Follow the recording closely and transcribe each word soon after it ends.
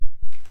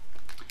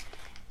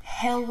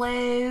Hello.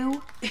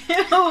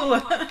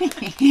 Ew.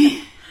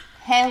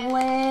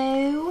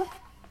 Hello.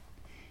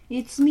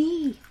 It's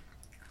me.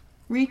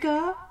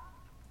 Rika,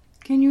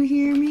 can you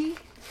hear me?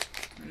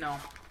 No.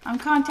 I'm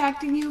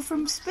contacting you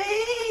from space.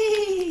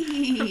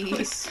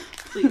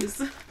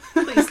 Please.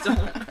 Please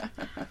don't.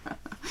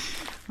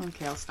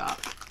 Okay, I'll stop.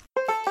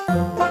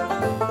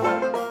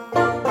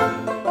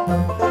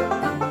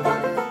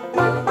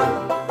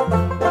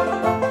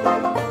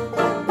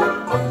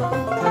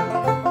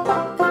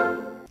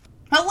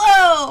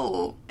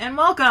 Hello! And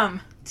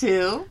welcome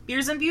To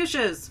Beers and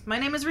Bushes. My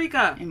name is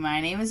Rika. And my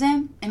name is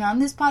Em, and on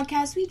this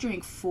podcast we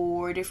drink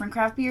 4 different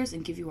craft beers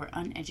and give you our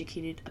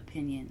uneducated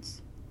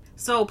opinions.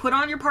 So put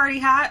on your party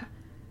hat,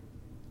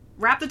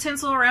 wrap the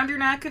tinsel around your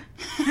neck,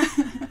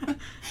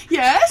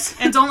 Yes?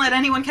 and don't let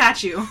anyone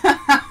catch you.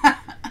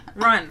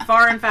 Run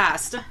far and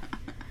fast.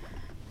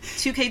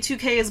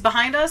 2K is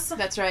behind us.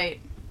 That's right.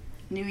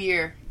 New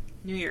year.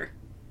 New year.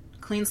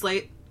 Clean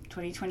slate.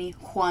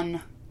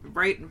 2021.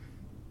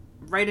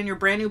 Write in your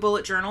brand new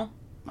bullet journal.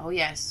 Oh,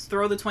 yes.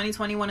 Throw the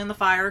 2021 in the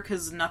fire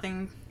because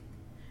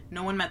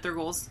no one met their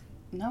goals.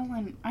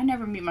 I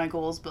never meet my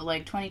goals, but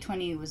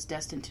 2020 was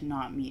destined to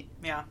not meet.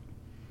 Yeah.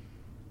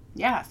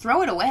 Yeah,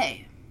 throw it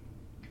away.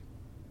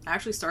 I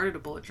actually started a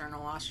bullet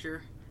journal last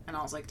year, and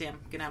I was like, damn,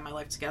 gonna have my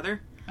life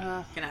together.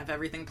 Gonna have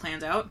everything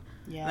planned out.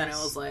 Yes. Then it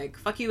was like,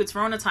 fuck you, it's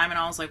Rona time, and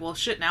I was like, well,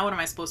 shit, now what am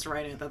I supposed to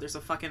write in it? That there's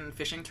a fucking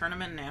fishing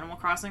tournament in Animal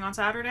Crossing on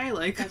Saturday?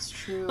 That's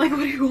true. What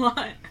do you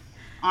want?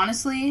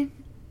 Honestly,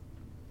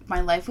 my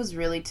life was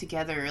really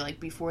together,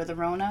 before the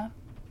Rona.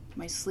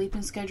 My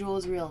sleeping schedule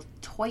was real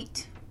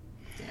tight.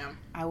 Damn.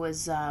 I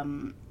was, I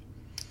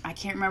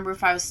can't remember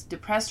if I was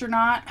depressed or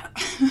not.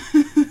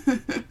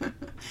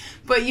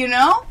 But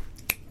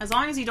As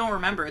long as you don't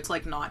remember, it's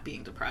like not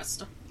being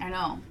depressed. I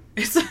know.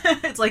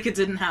 It's like it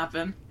didn't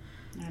happen.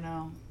 I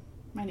know.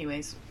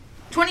 Anyways.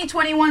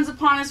 2021's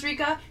upon us,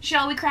 Rika.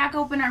 Shall we crack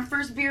open our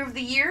first beer of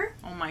the year?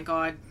 Oh my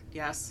god,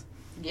 yes.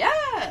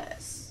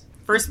 Yes!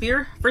 First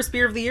beer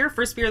of the year,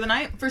 first beer of the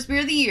night. First beer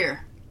of the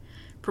year.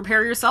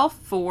 Prepare yourself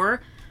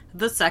for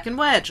the Second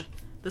Wedge.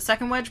 The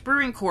Second Wedge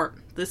Brewing Corp.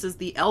 This is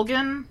the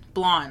Elgin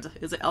Blonde.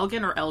 Is it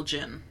Elgin or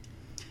Elgin?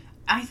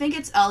 I think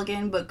it's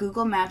Elgin, but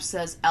Google Maps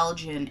says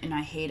Elgin, and I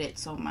hate it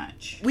so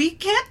much. We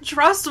can't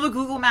trust what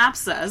Google Maps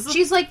says.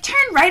 She's like,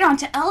 turn right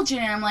onto Elgin,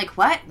 and I'm like,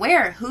 what?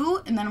 Where? Who?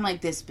 And then I'm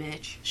like, this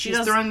bitch. She's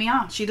throwing me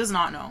off. She does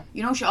not know.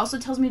 She also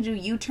tells me to do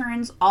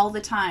U-turns all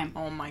the time.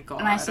 Oh my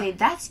god. And I say,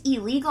 that's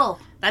illegal.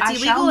 That's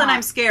illegal and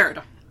I'm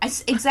scared.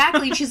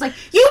 Exactly. She's like,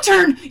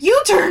 U-turn!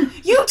 U-turn!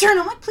 U-turn!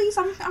 I'm like, please,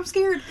 I'm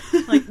scared.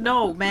 Like,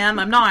 no, ma'am,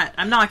 I'm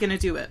not gonna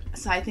do it.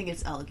 So I think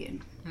it's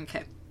Elgin.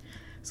 Okay.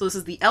 So this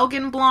is the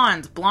Elgin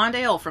Blonde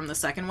Ale from the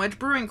Second Wedge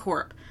Brewing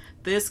Corp.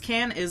 This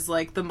can is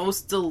the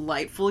most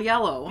delightful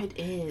yellow. It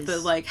is.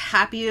 The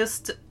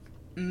happiest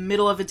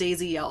middle of a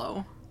daisy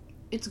yellow.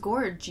 It's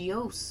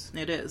gorgeous.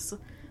 It is.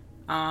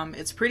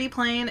 It's pretty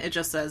plain. It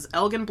just says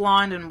Elgin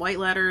Blonde in white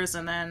letters,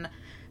 and then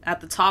at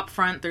the top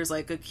front there's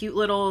a cute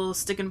little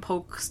stick and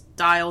poke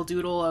style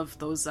doodle of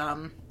those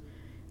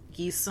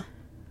geese.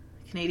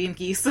 Canadian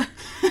geese.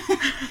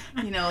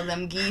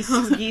 Them geese.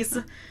 Those geese.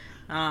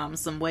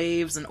 Some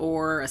waves, an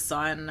oar, a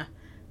sun,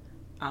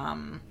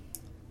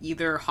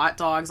 either hot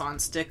dogs on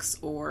sticks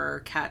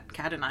or cat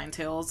o' nine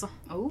tails.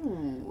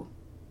 Oh.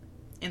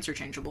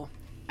 Interchangeable.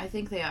 I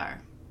think they are.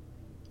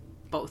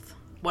 Both.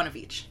 One of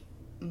each.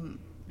 Mm.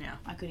 Yeah.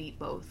 I could eat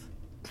both.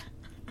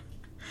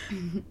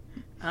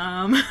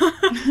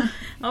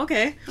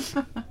 Okay.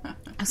 So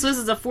this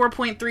is a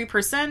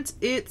 4.3%.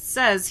 It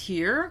says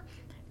here,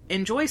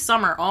 enjoy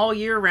summer all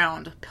year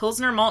round.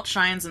 Pilsner malt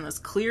shines in this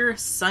clear,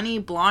 sunny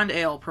blonde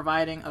ale,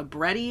 providing a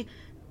bready,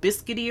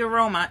 biscuity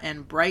aroma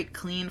and bright,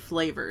 clean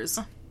flavors.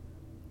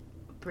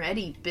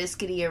 Bready,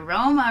 biscuity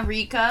aroma,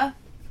 Rika.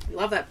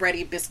 Love that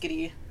bready,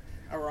 biscuity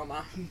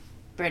aroma.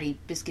 Bready,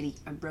 biscuity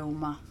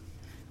aroma.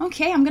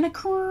 Okay, I'm gonna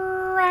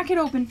crack it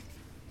open.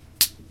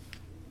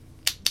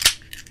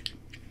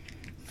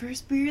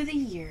 First beer of the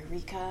year,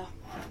 Rika.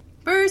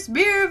 First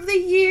beer of the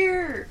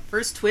year!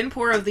 First twin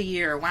pour of the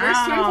year. Wow.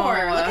 First twin pour.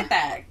 Look at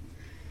that.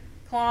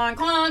 Clonk.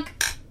 Clonk.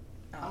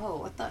 Oh,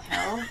 what the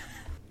hell?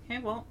 Okay,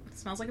 well, it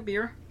smells like a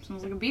beer.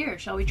 Smells like a beer.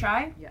 Shall we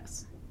try?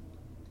 Yes.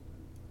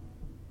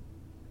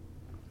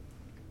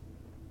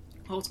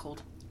 Oh, it's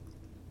cold.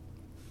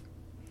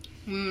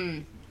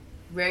 Very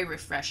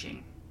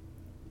refreshing.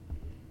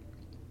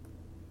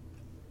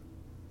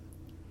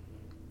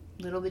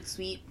 A little bit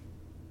sweet.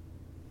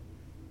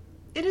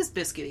 It is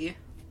biscuity.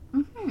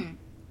 Mm-hmm.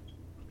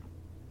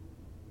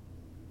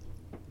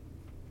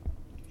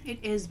 It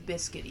is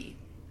biscuity.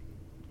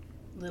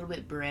 A little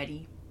bit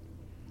bready.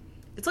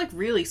 It's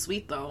really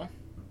sweet though.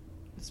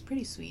 It's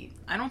pretty sweet.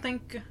 I don't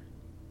think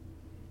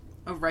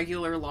a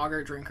regular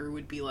lager drinker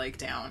would be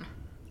down.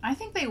 I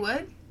think they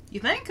would. You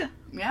think?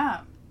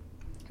 Yeah.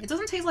 It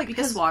doesn't taste like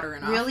piss water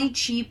enough. Really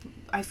cheap,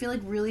 I feel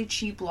like really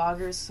cheap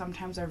lagers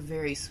sometimes are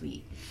very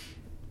sweet.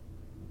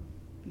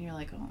 And you're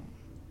like, oh.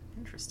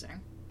 Interesting.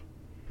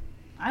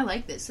 I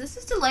like this. This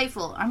is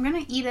delightful. I'm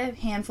going to eat a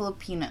handful of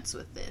peanuts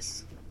with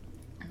this.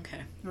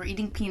 Okay. We're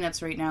eating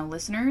peanuts right now,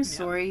 listeners. Yeah.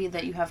 Sorry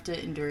that you have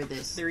to endure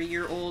this. They're a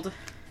year old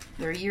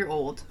They're a year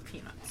old.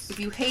 peanuts. If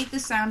you hate the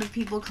sound of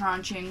people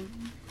crunching,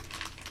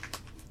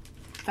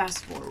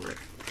 fast forward.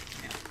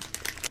 Yeah.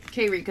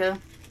 Okay, Rika.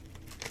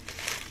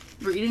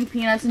 We're eating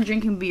peanuts and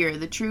drinking beer,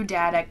 the true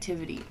dad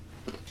activity.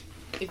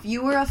 If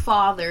you were a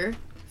father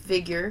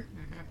figure,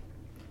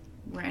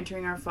 we're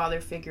entering our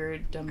father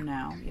figure-dom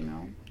now, you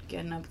know,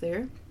 getting up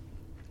there.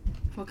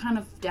 What kind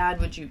of dad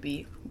would you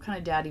be? What kind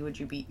of daddy would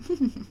you be?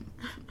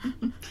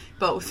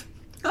 Both.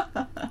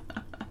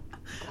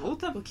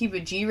 Both? We'll keep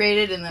it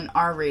G-rated and then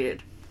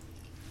R-rated.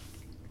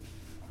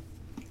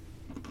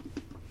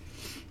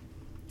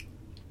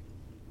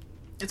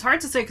 It's hard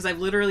to say because I've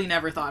literally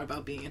never thought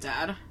about being a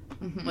dad.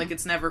 Mm-hmm. Like,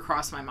 it's never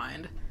crossed my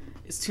mind.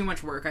 It's too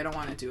much work. I don't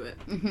want to do it.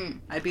 Mm-hmm.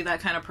 I'd be that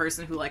kind of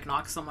person who, like,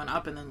 knocks someone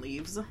up and then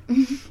leaves.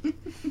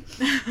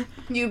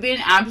 You be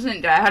an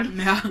absent dad.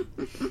 Yeah.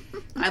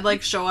 I'd,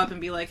 like, show up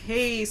and be like,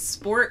 hey,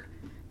 sport,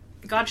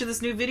 got you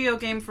this new video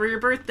game for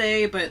your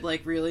birthday. But,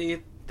 like,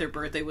 really, their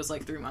birthday was,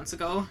 like, 3 months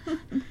ago.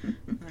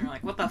 And they're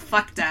like, what the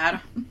fuck, Dad?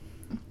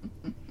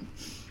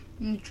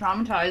 You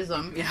traumatize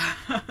them. Yeah.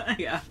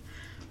 Yeah.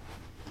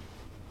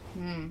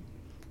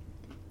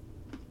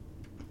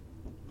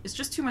 It's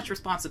just too much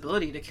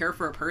responsibility to care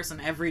for a person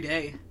every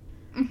day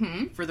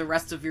for the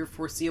rest of your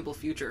foreseeable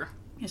future.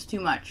 It's too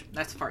much.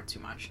 That's far too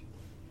much.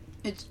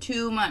 It's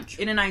too much.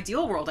 In an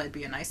ideal world, I'd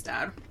be a nice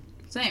dad.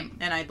 Same.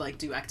 And I'd, like,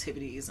 do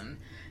activities and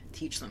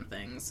teach them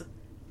things.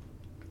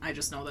 I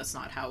just know that's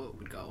not how it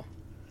would go.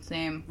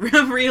 Same.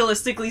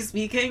 Realistically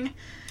speaking.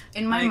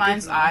 In my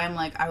mind's eye, I'm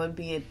like, I would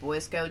be a Boy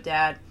Scout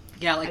dad.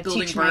 Yeah, like I'd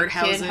building teach my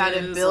birdhouses. kid how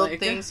to build like,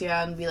 things,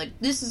 yeah, and be like,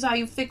 this is how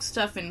you fix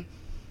stuff, and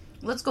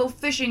let's go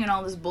fishing and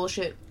all this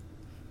bullshit.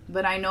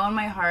 But I know in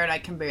my heart I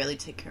can barely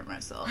take care of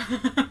myself.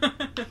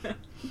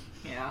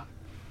 Yeah.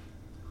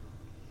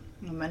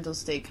 My mental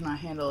state cannot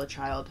handle a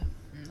child.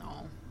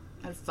 No.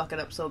 I'd fuck it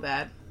up so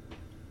bad.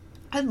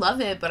 I'd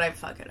love it, but I'd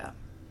fuck it up.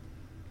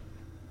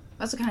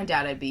 That's the kind of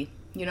dad I'd be.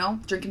 You know?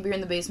 Drinking beer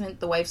in the basement,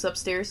 the wife's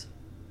upstairs.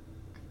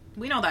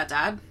 We know that,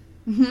 Dad.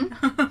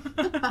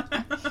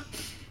 Mm-hmm.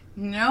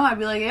 You know, I'd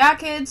be like, yeah,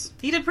 kids.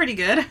 He did pretty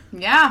good.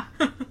 Yeah.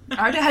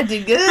 Our dad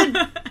did good.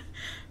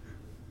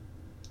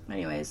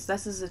 Anyways,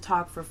 this is a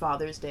Talk for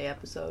Father's Day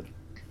episode.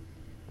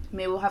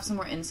 Maybe we'll have some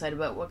more insight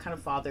about what kind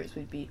of fathers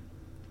we'd be.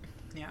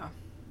 Yeah.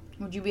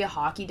 Would you be a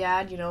hockey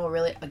dad? You know, a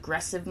really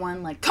aggressive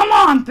one? Like, come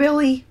on,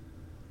 Billy!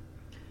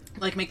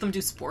 Like, make them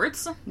do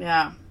sports?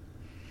 Yeah.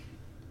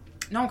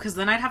 No, because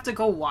then I'd have to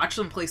go watch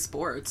them play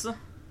sports.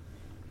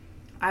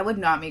 I would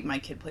not make my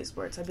kid play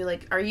sports. I'd be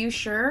like, are you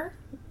sure?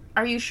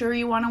 Are you sure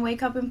you want to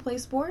wake up and play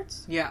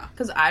sports? Yeah.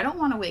 Because I don't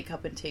want to wake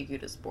up and take you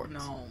to sports.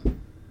 No.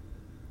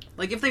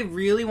 Like, if they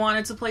really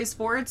wanted to play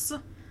sports,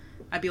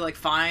 I'd be like,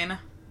 fine.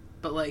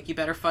 But, like, you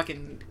better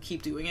fucking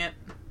keep doing it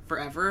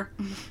forever.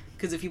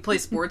 Because if you play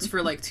sports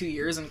for, like, 2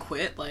 years and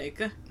quit,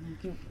 like...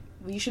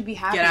 You should be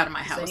happy. Get out of my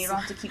Then house. you don't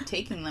have to keep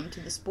taking them to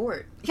the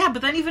sport. Yeah,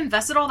 but then you've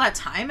invested all that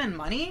time and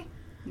money.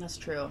 That's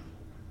true.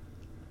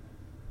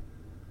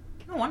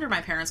 No wonder my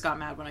parents got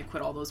mad when I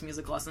quit all those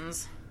music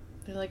lessons.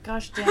 They're like,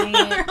 gosh dang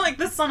They're it. like,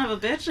 this son of a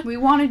bitch. We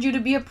wanted you to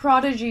be a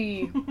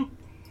prodigy.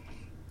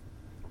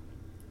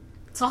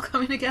 It's all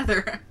coming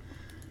together.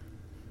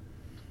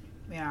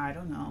 Yeah, I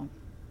don't know.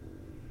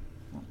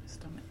 Oh, my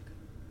stomach.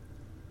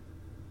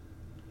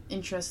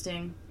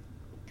 Interesting.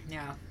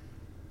 Yeah.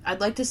 I'd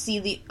like to see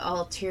the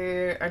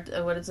ulterior,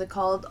 or what is it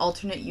called?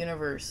 Alternate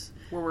universe.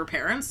 Where we're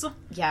parents?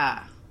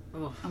 Yeah.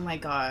 Ugh. Oh my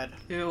god.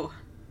 Ew.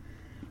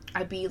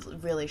 I'd be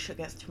really shook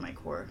as to my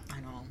core. I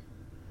know.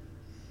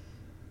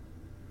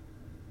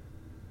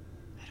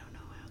 I don't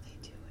know how they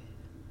do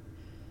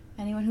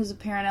it. Anyone who's a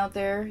parent out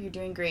there, you're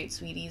doing great,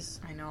 sweeties.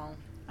 I know.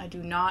 I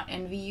do not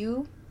envy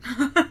you,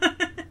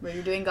 but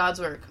you're doing God's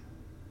work.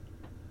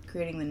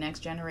 Creating the next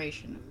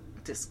generation.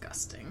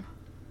 Disgusting.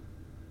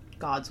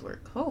 God's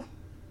work. Oh.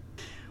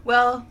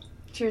 Well,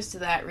 cheers to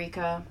that,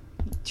 Rika.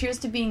 Cheers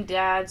to being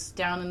dads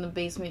down in the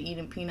basement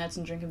eating peanuts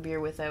and drinking beer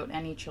without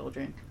any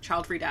children.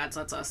 Child-free dads,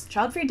 that's us.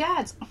 Child-free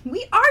dads.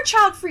 We are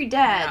child-free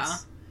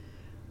dads.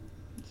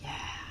 Yeah.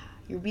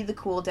 You'd be the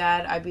cool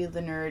dad. I'd be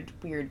the nerd,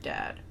 weird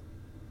dad.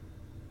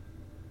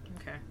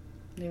 Okay.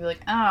 They'd be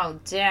like, oh,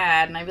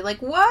 Dad. And I'd be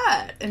like,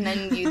 what? And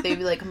then they'd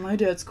be like, my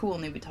dad's cool.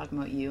 And they'd be talking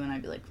about you. And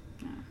I'd be like,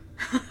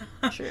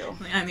 no. True.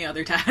 I'm the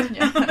other dad.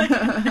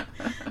 Yeah.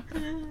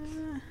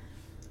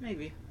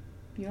 Maybe.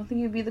 You don't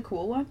think you'd be the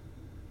cool one?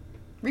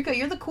 Rika,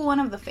 you're the cool one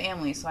of the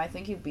family, so I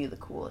think you'd be the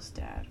coolest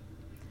dad.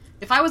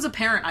 If I was a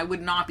parent, I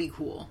would not be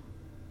cool.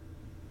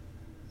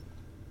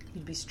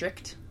 You'd be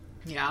strict?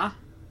 Yeah.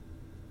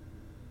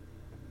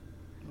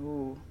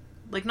 Ooh.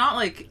 Like, not,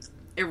 like,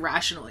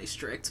 irrationally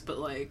strict, but,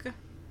 like,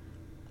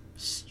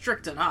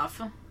 strict enough.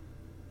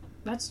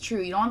 That's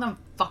true. You don't want them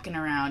fucking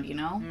around, you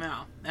know?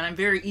 No. And I'm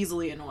very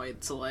easily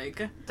annoyed, so,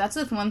 like... That's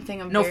the one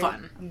thing No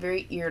fun. I'm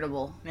very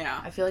irritable. Yeah.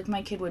 I feel like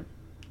my kid would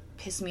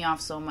piss me off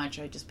so much,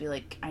 I'd just be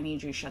like, I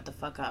need you to shut the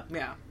fuck up.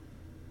 Yeah.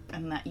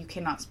 And that you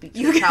cannot speak to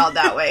your child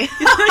that way.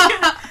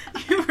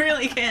 You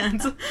really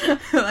can't.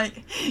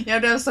 Like, you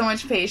have to have so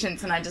much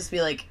patience, and I'd just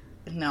be like,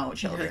 no,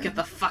 children. Get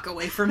the fuck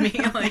away from me.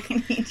 Like,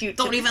 I need you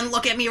don't even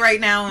look at me right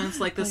now. And it's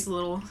like this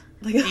little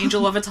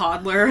angel of a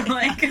toddler.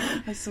 Like,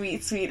 a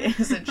sweet, sweet,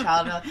 innocent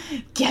child.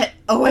 Like, get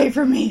away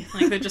from me.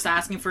 Like, they're just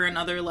asking for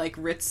another, like,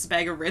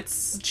 bag of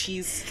Ritz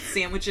cheese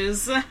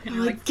sandwiches. And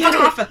you're like, get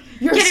fuck off.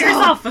 Get it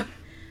yourself.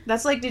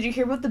 That's like, did you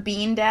hear about the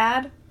bean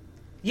dad?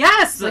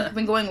 Yes! It's like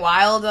been going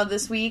wild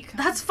this week.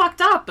 That's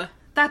fucked up.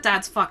 That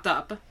dad's fucked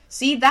up.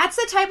 See, that's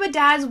the type of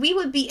dads we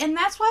would be, and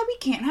that's why we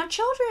can't have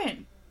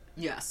children.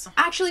 Yes.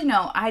 Actually,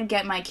 no, I'd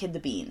get my kid the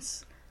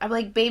beans. I'd be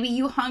like, baby,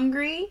 you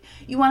hungry?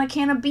 You want a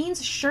can of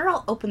beans? Sure,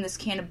 I'll open this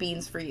can of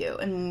beans for you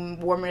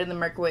and warm it in the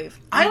microwave.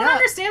 I don't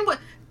understand what...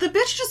 The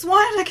bitch just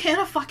wanted a can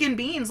of fucking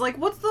beans. Like,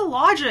 what's the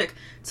logic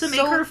to make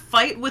her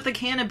fight with a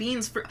can of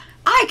beans for...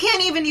 I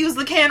can't even use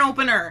the can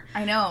opener.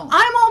 I know.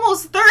 I'm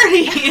almost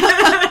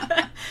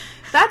 30.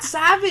 That's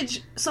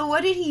savage. So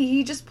what did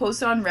he just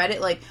posted on Reddit,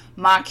 like,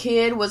 my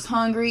kid was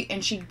hungry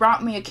and she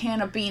brought me a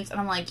can of beans. And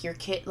I'm like, your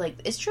kid, like,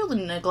 it's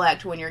truly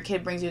neglect when your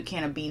kid brings you a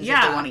can of beans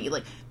that they want to eat.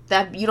 Like,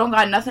 that, you don't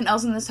got nothing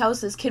else in this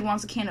house, this kid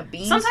wants a can of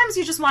beans. Sometimes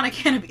you just want a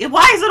can of beans.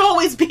 Why is it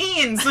always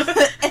beans?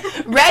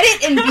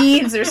 Reddit and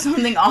beans, there's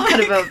something odd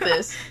about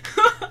this.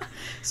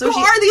 So Who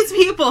are these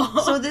people?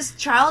 So this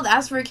child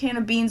asked for a can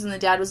of beans and the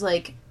dad was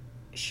like,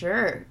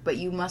 sure, but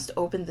you must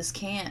open this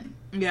can.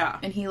 Yeah.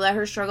 And he let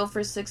her struggle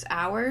for 6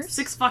 hours?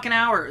 6 fucking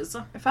hours.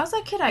 If I was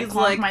that kid, I'd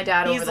clonk my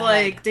dad over the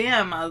head. He's like,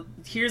 damn,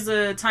 here's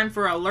a time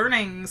for a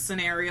learning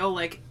scenario.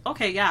 Like,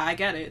 okay, yeah, I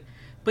get it.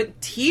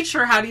 But teach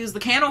her how to use the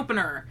can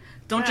opener.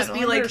 Don't just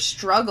be like,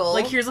 struggle.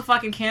 Like, here's a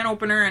fucking can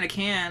opener and a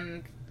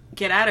can.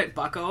 Get at it,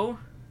 bucko.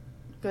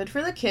 Good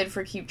for the kid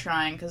for keep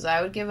trying, because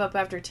I would give up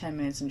after 10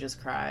 minutes and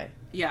just cry.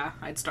 Yeah,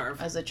 I'd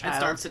starve. As a child. I'd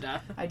starve to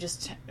death. I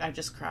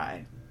just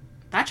cry.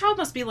 That child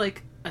must be,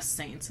 like, a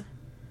saint.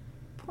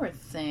 Poor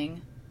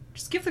thing.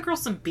 Just give the girl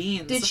some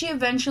beans. Did she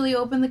eventually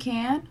open the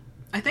can?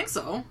 I think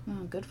so.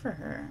 Oh, good for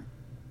her.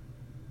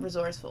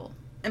 Resourceful.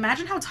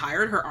 Imagine how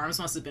tired her arms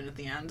must have been at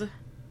the end.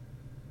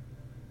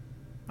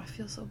 I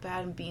feel so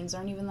bad, and beans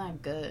aren't even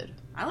that good.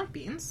 I like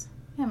beans.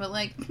 Yeah, but,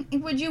 like,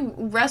 would you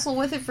wrestle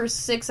with it for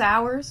 6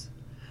 hours?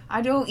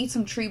 I'd go eat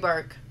some tree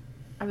bark.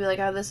 I'd be like,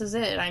 oh, this is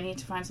it. I need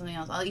to find something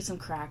else. I'll eat some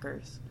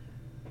crackers.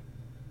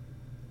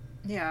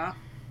 Yeah.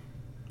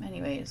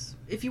 Anyways.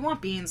 If you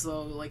want beans,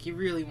 though, like, you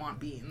really want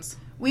beans.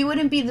 We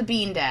wouldn't be the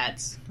bean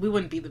dads. We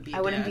wouldn't be the bean dads.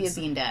 I wouldn't be a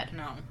bean dad.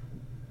 No.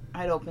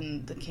 I'd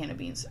open the can of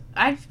beans.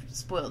 I'd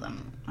spoil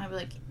them. I'd be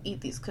like,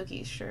 eat these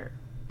cookies, sure.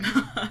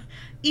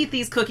 Eat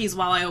these cookies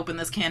while I open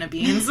this can of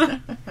beans.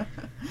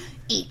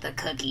 Eat the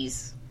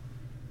cookies.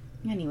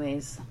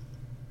 Anyways.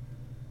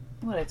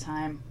 What a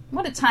time.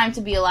 What a time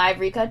to be alive,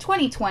 Rika.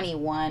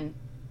 2021.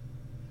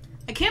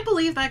 I can't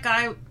believe that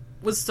guy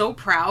was so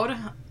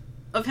proud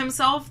of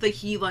himself that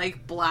he,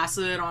 like,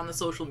 blasted it on the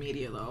social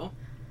media, though.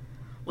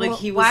 Like, well,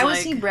 he was why like...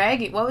 was he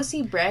bragging? What was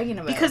he bragging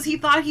about? Because he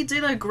thought he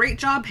did a great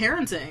job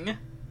parenting.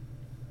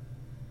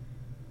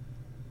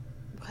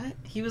 What?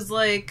 He was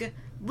like,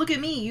 look at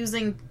me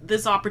using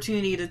this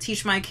opportunity to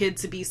teach my kid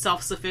to be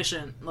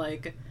self-sufficient.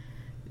 Like...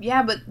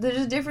 Yeah, but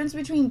there's a difference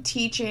between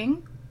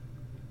teaching...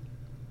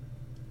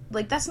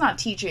 Like, that's not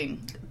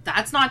teaching.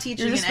 That's not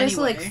teaching in any way. You're just supposed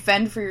to, like,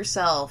 fend for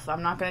yourself.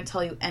 I'm not going to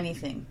tell you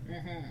anything.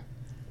 Mm-hmm.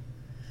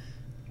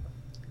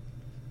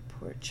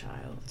 Poor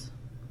child.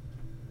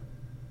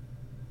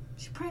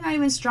 She's probably not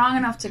even strong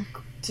enough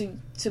to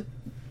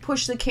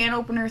push the can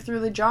opener through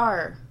the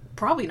jar.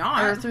 Probably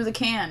not. Or through the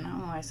can.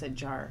 Oh, I said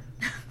jar.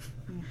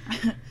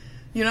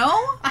 You know?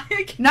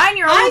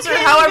 9-year-olds or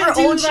however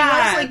old she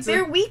was, like,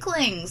 they're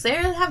weaklings. They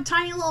have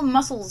tiny little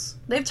muscles.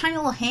 They have tiny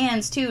little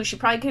hands, too. She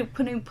probably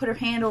could put her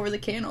hand over the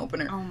can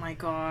opener. Oh my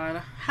god.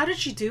 How did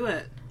she do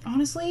it?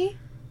 Honestly,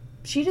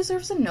 she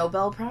deserves a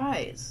Nobel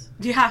Prize.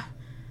 Yeah.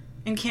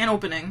 In can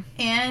opening.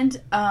 And,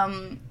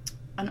 an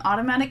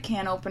automatic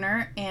can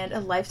opener and a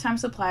lifetime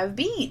supply of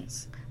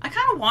beans. I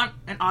kind of want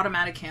an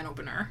automatic can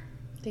opener.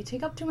 They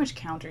take up too much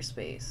counter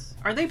space.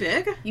 Are they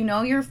big? You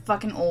know you're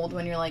fucking old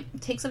when you're like,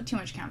 it takes up too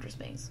much counter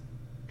space.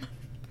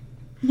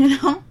 You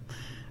know?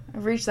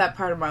 I've reached that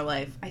part of my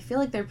life. I feel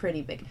like they're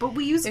pretty big. But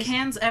we use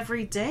cans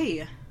every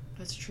day.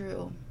 That's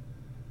true.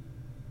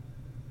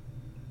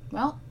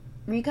 Well,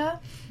 Rika,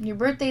 your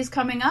birthday's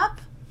coming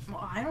up.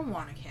 Well, I don't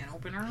want a can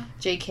opener.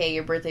 JK,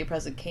 your birthday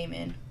present came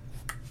in.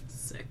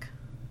 Sick.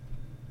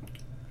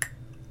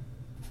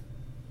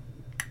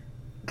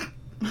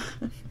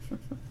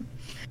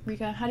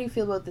 Rika, how do you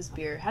feel about this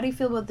beer? How do you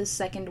feel about this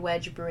Second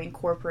Wedge Brewing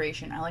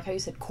Corporation? I like how you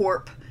said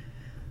corp.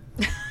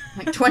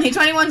 Like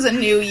 2021's a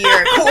new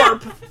year.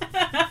 Corp.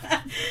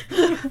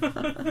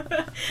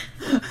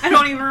 I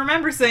don't even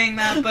remember saying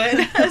that, but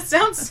it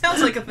sounds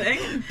like a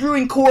thing.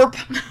 Brewing Corp.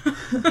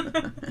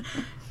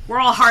 We're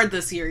all hard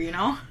this year, you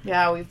know?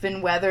 Yeah, we've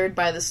been weathered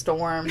by the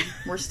storm.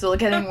 We're still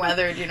getting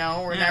weathered, you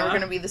know? We're never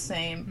going to be the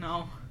same.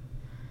 No.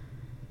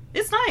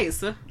 It's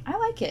nice. I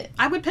like it.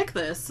 I would pick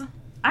this.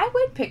 I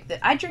would pick this.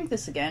 I'd drink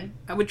this again.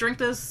 I would drink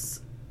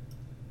this,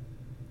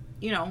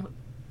 you know,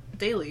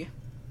 daily.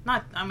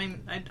 Not, I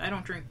mean, I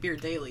don't drink beer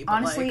daily, but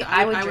Honestly, like,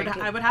 I would drink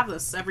it. I would have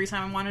this every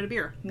time I wanted a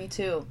beer. Me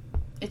too.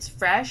 It's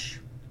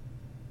fresh.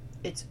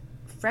 It's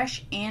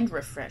fresh and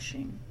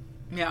refreshing.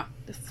 Yeah.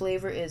 The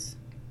flavor is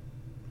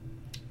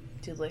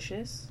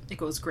delicious. It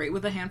goes great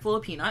with a handful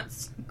of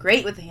peanuts.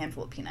 Great with a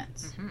handful of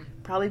peanuts. Mm-hmm.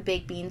 Probably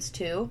baked beans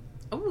too.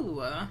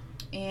 Ooh.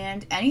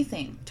 And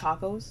anything.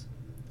 Tacos.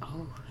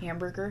 Oh.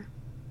 Hamburger.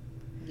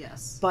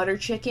 Yes. Butter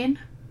chicken.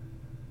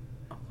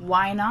 Oh.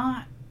 Why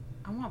not?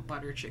 I want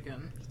butter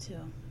chicken. Me too.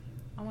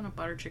 I want a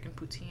butter chicken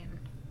poutine.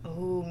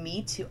 Oh,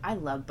 me too. I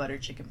love butter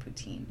chicken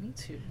poutine. Me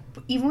too.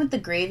 But even with the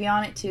gravy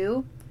on it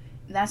too.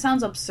 That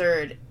sounds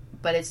absurd,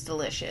 but it's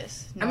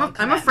delicious.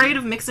 I'm afraid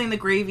of mixing the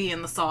gravy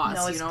in the sauce.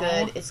 No, it's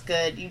good. It's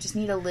good. You just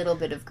need a little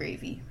bit of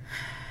gravy.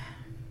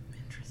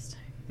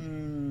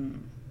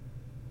 Interesting.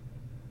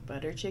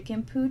 Butter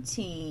chicken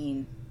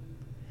poutine.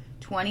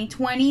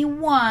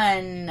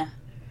 2021.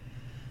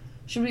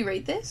 Should we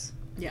rate this?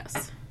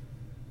 Yes.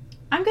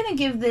 I'm going to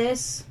give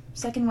this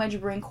Second Wedge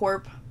Brewing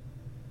Corp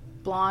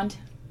Blonde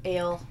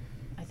Ale.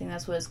 I think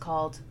that's what it's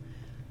called.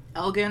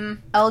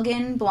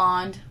 Elgin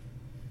Blonde.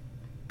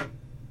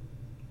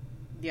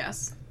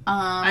 Yes.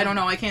 I don't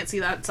know. I can't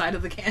see that side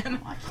of the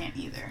can. I can't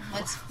either.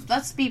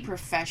 Let's be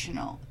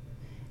professional.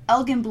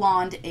 Elgin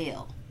Blonde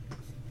Ale.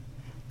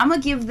 I'm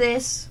going to give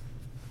this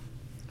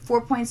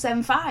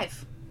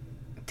 4.75.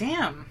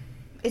 Damn.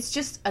 It's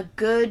just a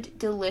good,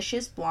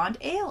 delicious blonde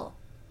ale.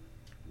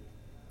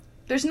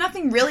 There's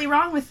nothing really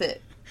wrong with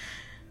it.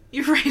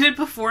 You rated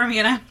before me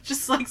and I'm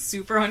just like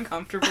super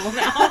uncomfortable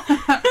now.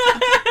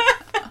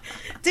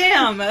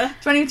 Damn.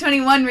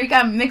 2021, Rika,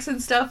 I'm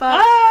mixing stuff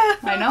up.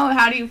 I know.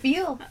 How do you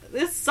feel?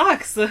 This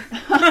sucks. Well,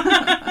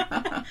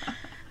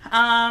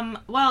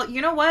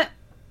 you know what?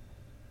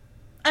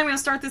 I'm going to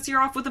start this year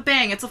off with a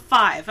bang. It's a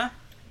 5.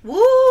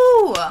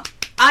 Woo!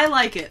 I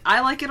like it. I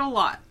like it a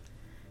lot.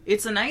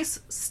 It's a nice,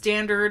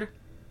 standard,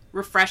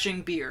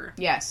 refreshing beer.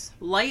 Yes.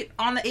 Light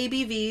on the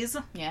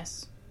ABVs.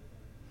 Yes.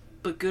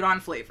 But good on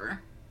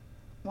flavor.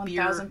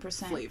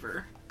 1,000%.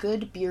 Flavor.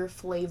 Good beer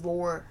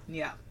flavor.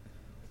 Yeah.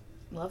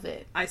 Love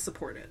it. I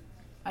support it.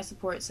 I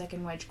support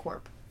Second Wedge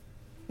Corp.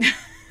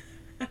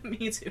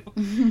 Me too.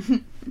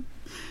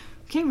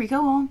 Okay,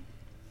 Rico, well,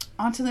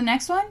 on to the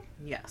next one?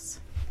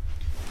 Yes.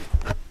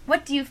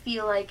 What do you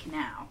feel like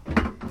now?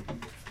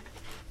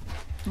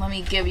 Let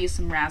me give you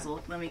some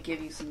razzle. Let me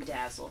give you some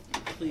dazzle.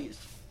 Please.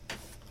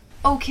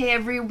 Okay,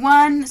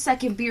 everyone.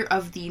 Second beer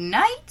of the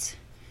night.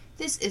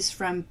 This is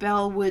from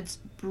Bellwoods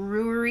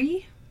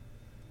Brewery.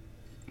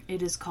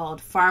 It is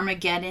called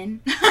Farmageddon.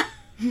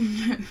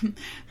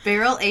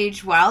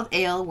 Barrel-aged wild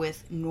ale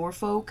with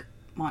Norfolk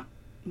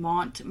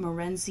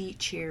Montmorency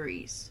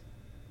cherries.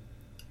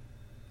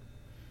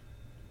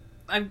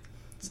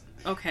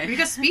 Okay.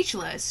 Rika's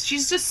speechless.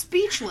 She's just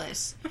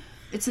speechless.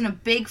 It's in a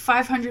big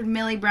 500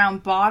 milli brown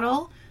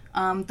bottle.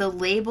 The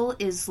label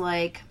is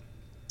like...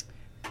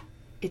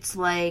 It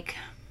looks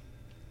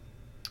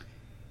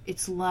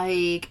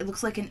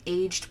like an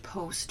aged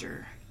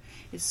poster.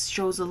 It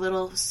shows a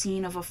little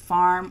scene of a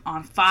farm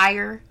on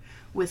fire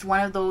with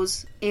one of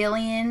those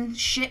alien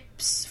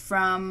ships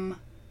from,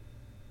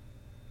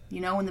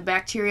 when the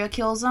bacteria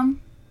kills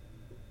them?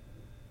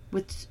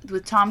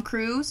 With Tom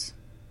Cruise.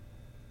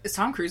 Is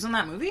Tom Cruise in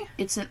that movie?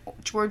 It's a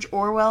George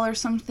Orwell or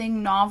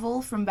something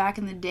novel from back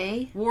in the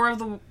day. War of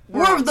the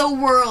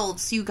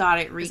Worlds. You got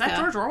it, Rika. Is that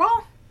George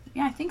Orwell?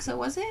 Yeah, I think so.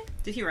 Was it?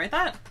 Did he write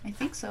that? I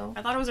think so.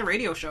 I thought it was a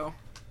radio show.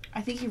 I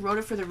think he wrote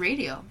it for the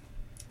radio.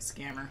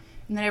 Scammer.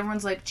 And then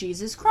everyone's like,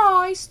 Jesus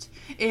Christ,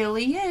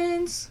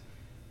 aliens.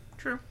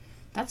 True.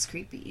 That's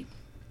creepy.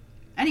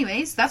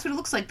 Anyways, that's what it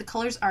looks like. The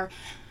colors are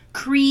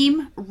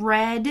cream,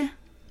 red,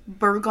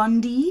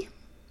 burgundy.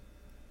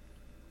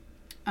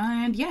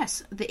 And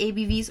yes, the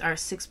ABVs are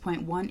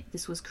 6.1.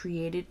 This was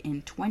created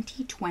in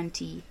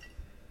 2020.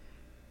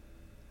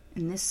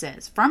 And this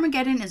says,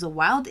 Farmageddon is a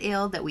wild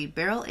ale that we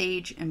barrel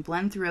age and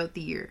blend throughout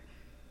the year.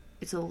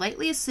 It's a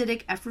lightly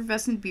acidic,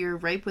 effervescent beer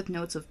ripe with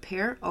notes of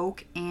pear,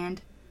 oak,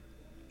 and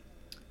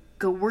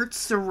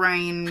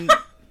Gewürztraminer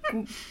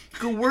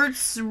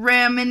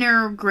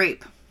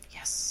grape.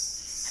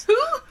 Yes. Who?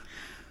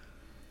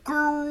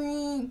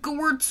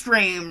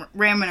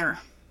 Gewürztraminer.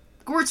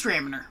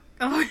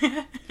 Oh,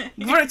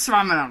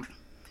 Gewürztraminer.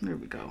 There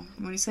we go.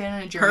 When you say it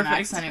in a German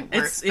accent, it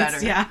works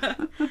better. Yeah.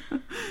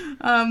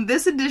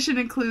 This edition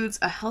includes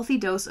a healthy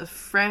dose of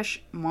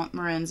fresh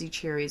Montmorency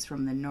cherries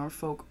from the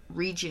Norfolk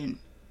region.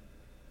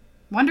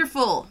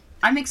 Wonderful.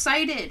 I'm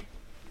excited.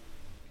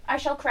 I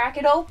shall crack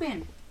it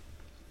open.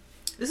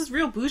 This is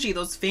real bougie.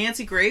 Those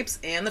fancy grapes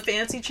and the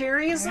fancy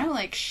cherries. I'm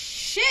like,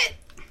 shit.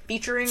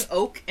 Featuring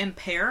oak and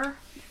pear.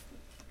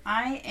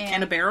 I am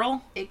and a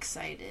barrel.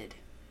 excited.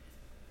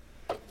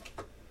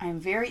 I'm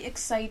very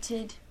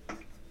excited.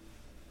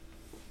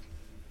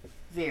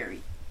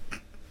 Very.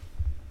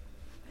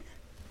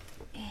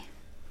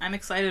 I'm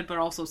excited but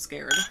also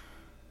scared.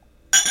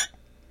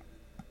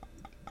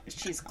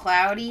 She's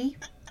cloudy.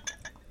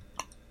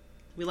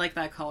 We like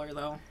that color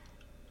though.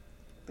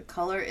 The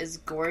color is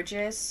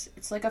gorgeous.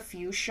 It's like a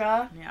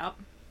fuchsia. Yep.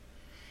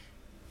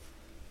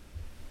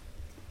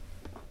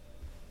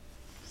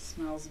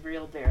 smells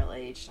real barrel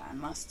aged, I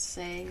must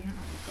say.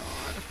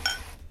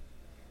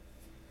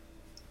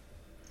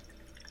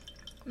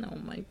 Oh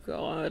my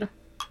god.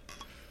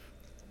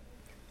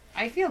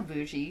 I feel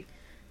bougie.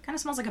 Kind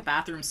of smells like a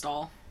bathroom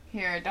stall.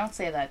 Here, don't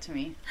say that to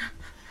me.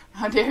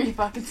 How dare you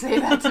fucking say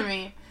that to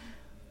me?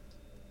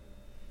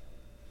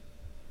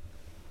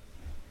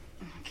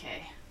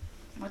 Okay.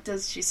 What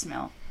does she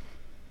smell?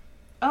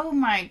 Oh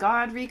my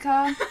god,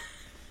 Rika.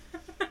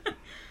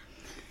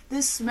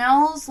 This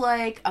smells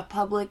like a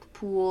public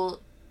pool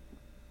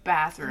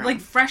bathroom. Like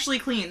freshly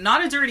clean,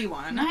 not a dirty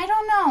one. I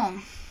don't know.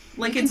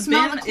 Like You can it's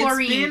smell been the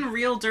chlorine. it's been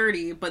real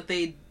dirty, but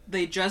they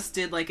just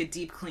did like a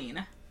deep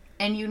clean.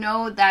 And you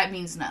know that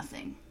means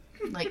nothing.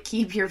 Like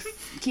keep your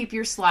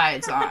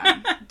slides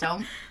on.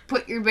 Don't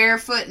put your bare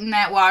foot in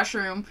that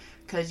washroom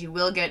because you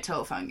will get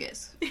toe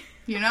fungus.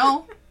 You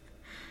know?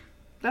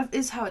 That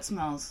is how it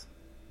smells.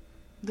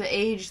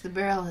 The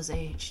barrel has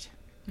aged.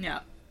 Yeah.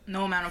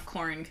 No amount of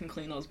chlorine can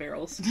clean those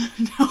barrels.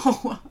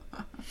 No.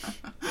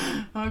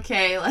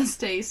 Okay, let's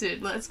taste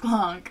it. Let's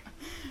clonk.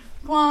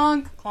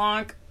 Clonk.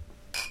 Clonk.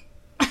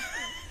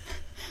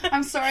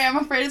 I'm sorry, I'm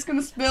afraid it's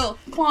gonna spill.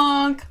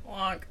 Clonk.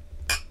 Clonk.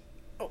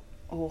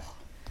 Oh.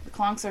 The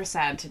clonks are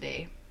sad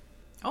today.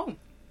 Oh.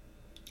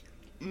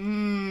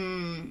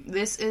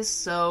 This is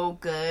so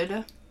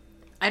good.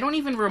 I don't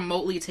even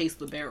remotely taste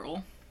the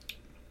barrel.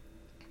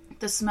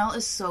 The smell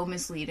is so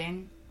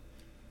misleading.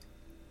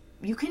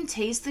 You can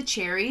taste the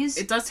cherries.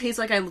 It does taste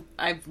like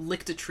I've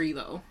licked a tree,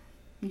 though.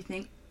 You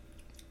think?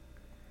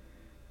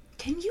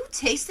 Can you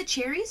taste the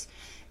cherries?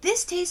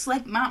 This tastes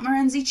like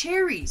Montmorency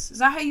cherries. Is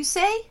that how you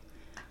say?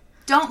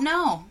 Don't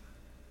know.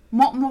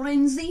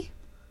 Montmorency?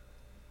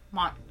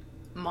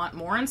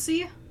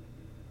 Montmorency?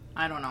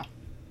 I don't know.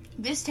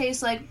 This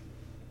tastes like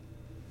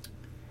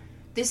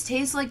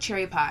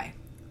cherry pie.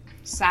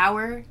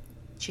 Sour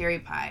cherry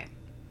pie.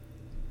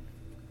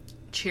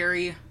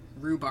 Cherry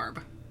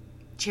rhubarb.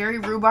 Cherry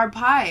rhubarb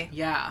pie.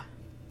 Yeah.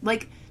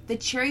 Like, the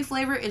cherry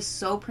flavor is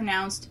so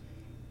pronounced.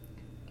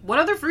 What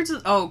other fruits?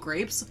 Oh,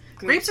 grapes.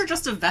 Grapes are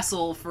just a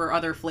vessel for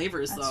other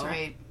flavors, That's though.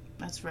 right.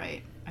 That's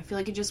right. I feel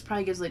like it just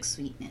probably gives, like,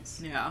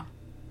 sweetness. Yeah.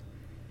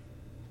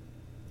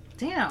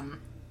 Damn.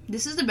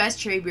 This is the best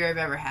cherry beer I've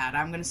ever had.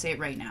 I'm going to say it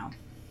right now.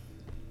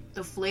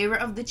 The flavor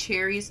of the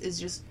cherries is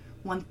just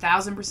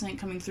 1000%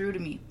 coming through to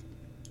me.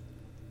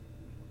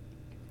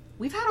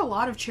 We've had a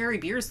lot of cherry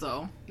beers,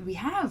 though. We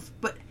have,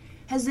 but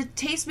has the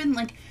taste been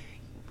like...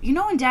 You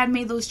know when Dad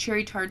made those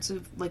cherry tarts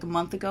like a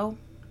month ago?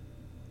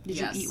 Did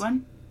Yes. you eat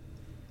one?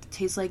 It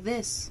tastes like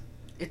this.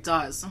 It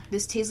does.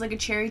 This tastes like a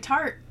cherry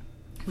tart.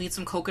 We need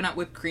some coconut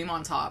whipped cream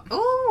on top.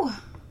 Ooh!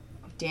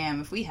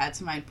 Damn, if we had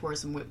some, I'd pour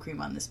some whipped cream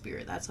on this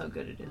beer. That's how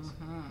good it is.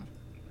 Mm-hmm.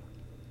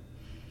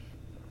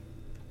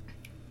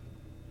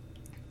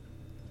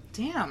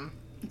 Damn.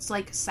 It's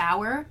like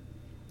sour,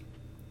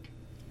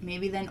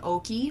 maybe then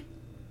oaky,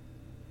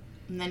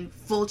 and then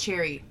full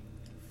cherry.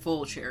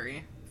 Full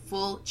cherry.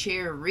 Full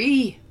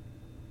cherry.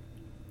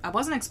 I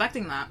wasn't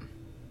expecting that.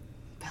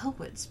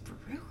 Bellwood's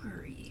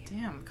Brewery.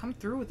 Damn, come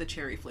through with the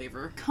cherry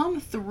flavor. Come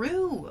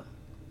through.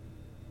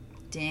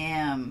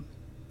 Damn.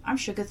 I'm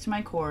shooketh to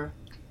my core.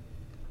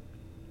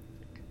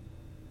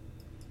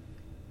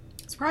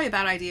 It's probably a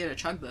bad idea to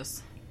chug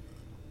this.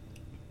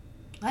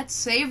 Let's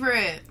savor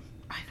it.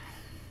 I know.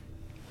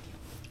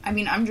 I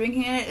mean, I'm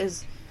drinking it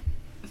as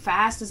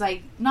fast as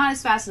not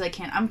as fast as I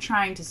can. I'm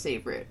trying to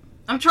savor it.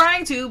 I'm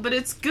trying to, but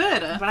it's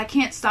good. But I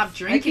can't stop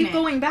drinking I keep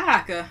going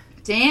back.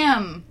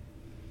 Damn.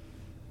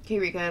 Okay,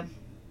 Rika.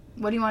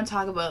 What do you want to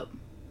talk about?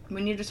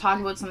 We need to talk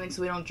about something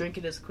so we don't drink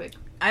it as quick.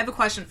 I have a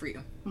question for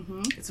you.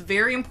 Mm-hmm. It's a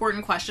very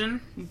important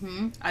question.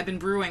 Mm-hmm. I've been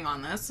brewing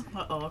on this.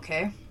 Uh-oh,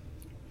 okay.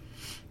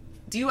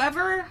 Do you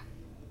ever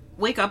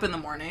wake up in the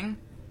morning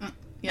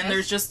Yes? and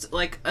there's just,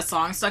 like, a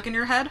song stuck in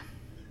your head?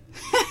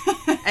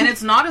 And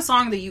it's not a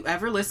song that you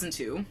ever listen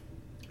to.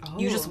 Oh.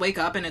 You just wake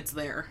up and it's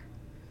there.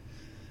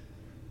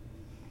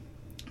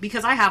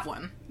 Because I have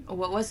one.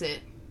 What was it?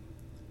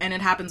 And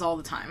it happens all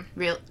the time.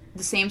 The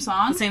same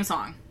song? The same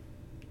song.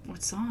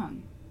 What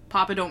song?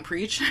 Papa Don't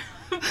Preach. You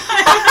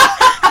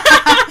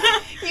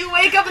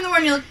wake up in the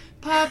morning, you're like,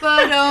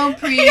 Papa, don't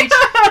preach.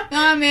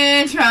 I'm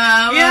in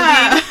trouble.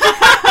 Yeah.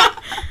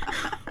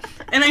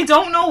 And I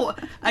don't know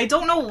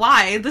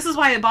why. This is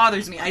why it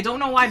bothers me. I don't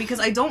know why, because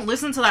I don't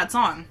listen to that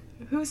song.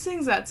 Who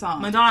sings that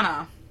song?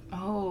 Madonna.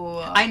 Oh.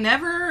 I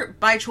never,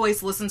 by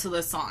choice, listen to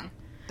this song.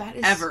 That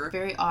is ever.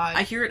 very odd.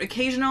 I hear it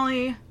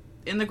occasionally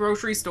in the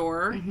grocery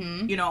store,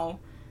 Mm-hmm.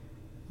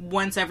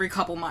 Once every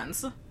couple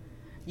months.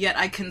 Yet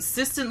I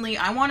consistently,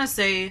 I want to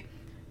say,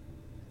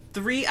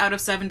 3 out of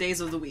 7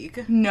 days of the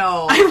week,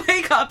 No. I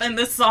wake up and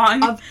this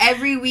song... Of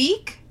every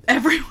week?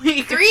 Every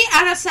week. 3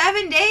 out of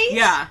 7 days?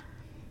 Yeah.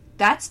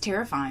 That's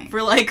terrifying. For,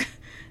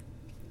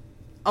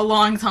 a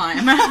long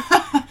time.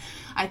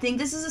 I think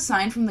this is a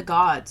sign from the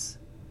gods.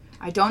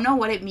 I don't know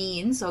what it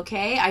means,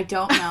 okay? I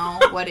don't know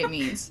what it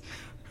means.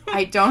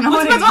 I don't know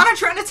What's what it Madonna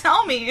trying to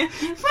tell me? means.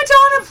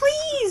 Madonna,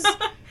 please!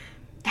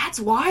 That's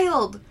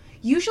wild.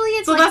 Usually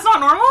it's So that's not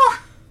normal?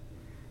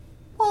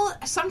 Well,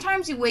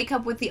 sometimes you wake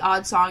up with the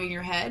odd song in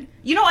your head.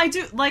 You know, I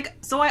do, like,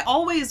 so I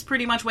always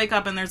pretty much wake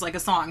up and there's, like, a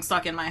song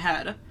stuck in my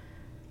head.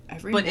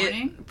 Every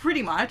morning?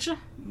 Pretty much.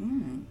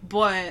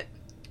 But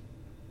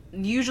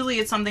usually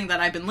it's something that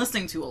I've been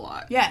listening to a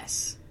lot.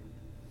 Yes.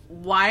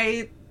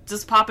 Why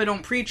does Papa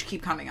Don't Preach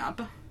keep coming up?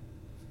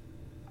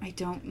 I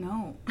don't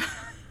know.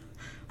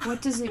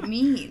 What does it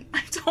mean?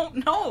 I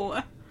don't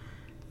know.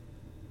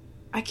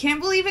 I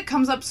can't believe it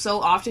comes up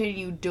so often and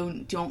you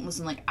don't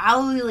listen. Like,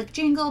 I'll be like,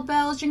 jingle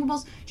bells, jingle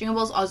bells. Jingle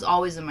bells is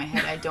always in my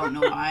head. I don't know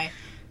why.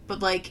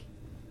 But, like,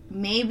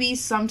 maybe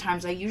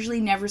sometimes. Songs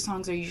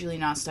are usually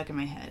not stuck in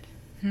my head.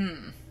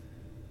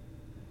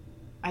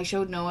 I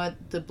showed Noah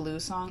the Blue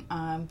song.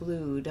 I'm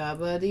blue, da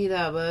ba dee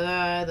da ba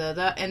da da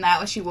da. And that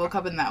was, she woke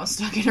up and that was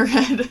stuck in her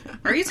head.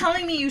 Are you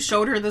telling me you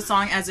showed her the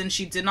song as in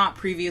she did not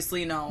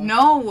previously know?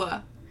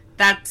 No.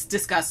 That's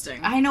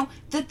disgusting. I know.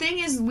 The thing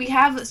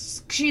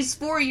is, she's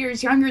 4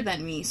 years younger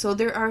than me, so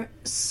there are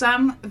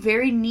some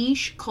very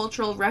niche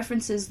cultural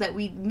references that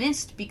we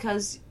missed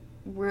because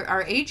we're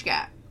our age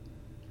gap.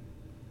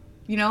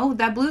 You know,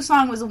 that Blue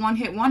song was a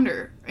one-hit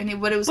wonder,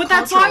 but it was. But cultural.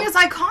 that song is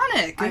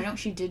iconic. I know,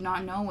 she did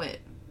not know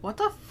it. What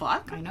the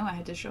fuck? I know, I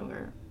had to show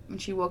her.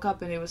 And she woke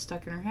up and it was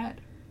stuck in her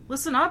head.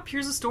 Listen up,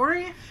 here's a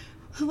story.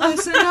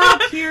 Listen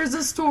up, here's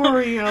a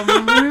story of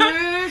a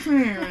red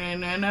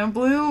and a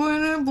blue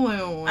and a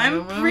blue.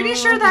 I'm pretty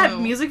sure that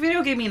music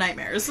video gave me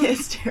nightmares.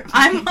 It's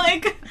terrifying. I'm,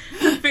 like,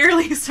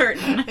 fairly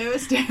certain. It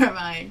was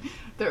terrifying.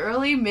 The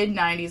early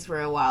mid-90s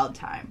were a wild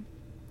time.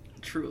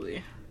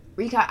 Truly.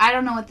 Rika, I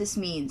don't know what this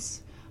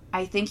means.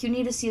 I think you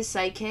need to see a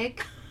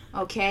psychic.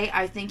 Okay?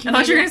 I thought you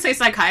were going to say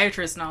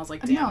psychiatrist, and I was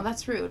like, damn. No,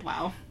 that's rude.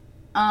 Wow.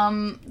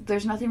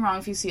 There's nothing wrong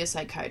if you see a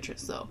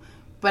psychiatrist, though.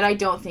 But I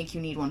don't think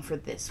you need one for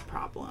this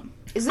problem.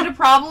 Is it a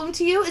problem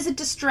to you? Is it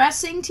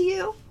distressing to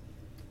you?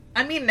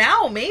 I mean,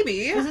 now,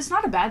 maybe. Because it's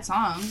not a bad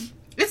song.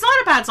 It's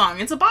not a bad song.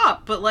 It's a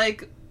bop. But,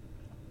 like,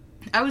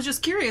 I was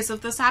just curious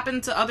if this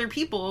happened to other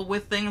people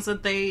with things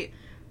that they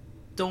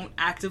don't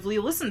actively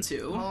listen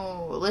to.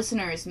 Oh,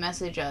 listeners,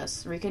 message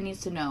us. Rika needs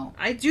to know.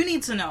 I do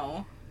need to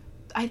know.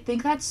 I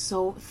think that's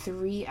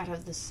 3 out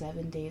of the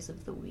 7 days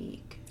of the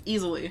week.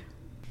 Easily.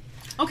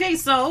 Okay,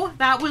 so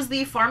that was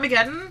the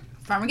Farmageddon.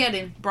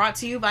 Farmageddon. Brought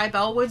to you by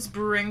Bellwoods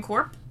Brewing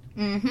Corp.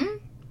 Mm-hmm.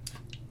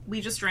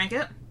 We just drank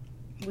it.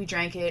 We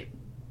drank it.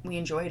 We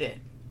enjoyed it.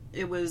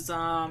 It was,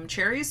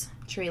 cherries.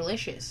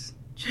 Cherrylicious.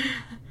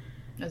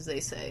 As they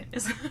say.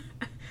 Is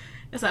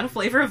that a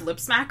flavor of Lip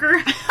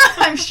Smacker?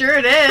 I'm sure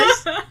it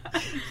is.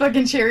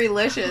 Fucking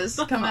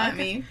Cherrylicious. Come at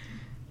me.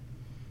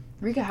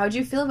 Rika, how'd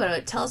you feel about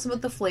it? Tell us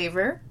about the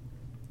flavor.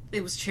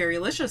 It was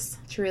Cherrylicious.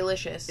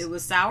 Cherrylicious. It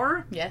was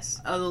sour.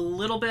 Yes. A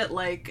little bit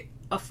like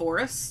a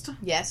forest.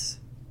 Yes.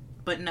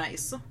 But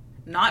nice.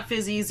 Not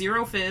fizzy,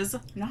 zero fizz.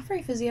 Not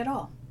very fizzy at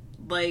all.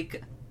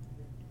 Like,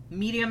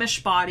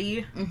 medium-ish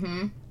body.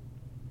 Mm-hmm.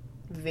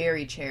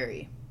 Very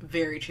cherry.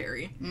 Very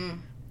cherry. Mm.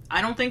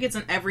 I don't think it's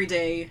an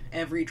everyday,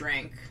 every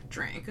drink.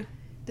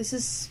 This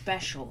is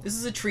special. This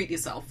is a treat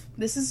yourself.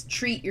 This is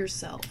treat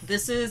yourself.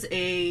 This is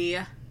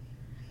a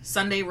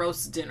Sunday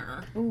roast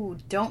dinner. Ooh,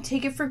 don't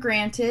take it for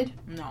granted.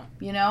 No.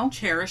 You know?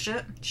 Cherish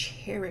it.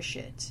 Cherish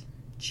it.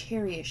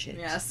 Cherish it.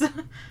 Yes.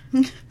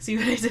 See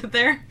what I did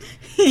there?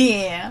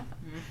 Yeah.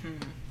 Mm-hmm.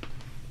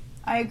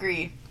 I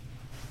agree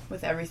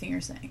with everything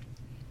you're saying.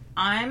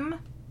 I'm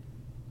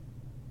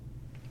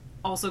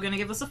also going to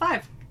give this a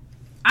 5.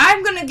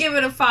 I'm going to give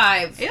it a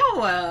 5.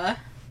 Ew.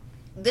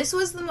 This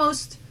was the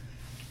most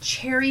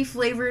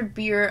cherry-flavored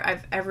beer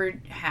I've ever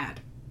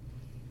had.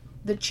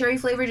 The cherry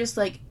flavor just,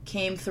 like,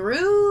 came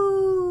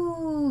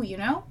through, you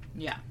know?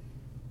 Yeah.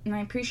 And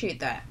I appreciate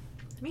that.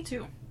 Me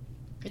too.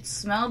 It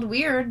smelled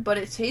weird, but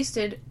it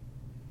tasted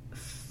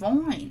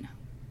fine.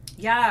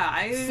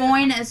 Yeah,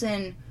 Fine as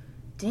in,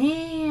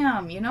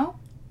 damn, you know?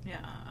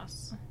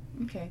 Yes.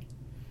 Okay.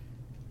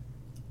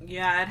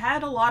 Yeah, it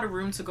had a lot of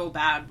room to go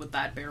bad with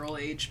that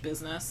barrel-aged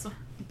business.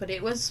 But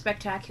it was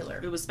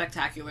spectacular. It was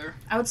spectacular.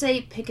 I would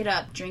say pick it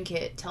up, drink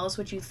it, tell us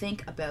what you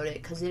think about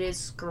it, because it is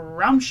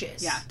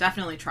scrumptious. Yeah,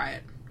 definitely try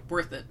it.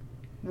 Worth it.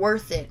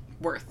 Worth it.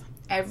 Worth.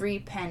 Every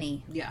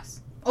penny.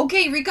 Yes.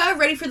 Okay, Rika,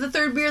 ready for the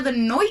third beer of the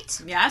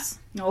night? Yes.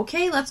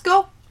 Okay, let's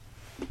go.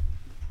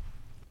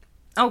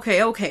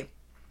 Okay.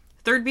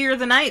 Third beer of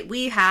the night,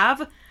 we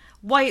have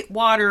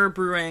Whitewater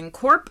Brewing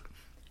Corp,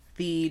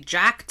 the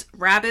Jacked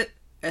Rabbit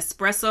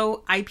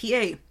Espresso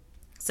IPA.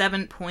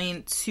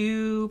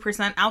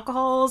 7.2%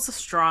 alcohols,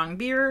 strong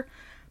beer.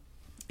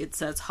 It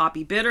says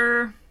hoppy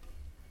bitter.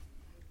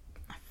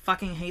 I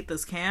fucking hate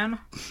this can.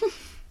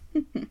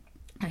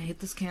 I hate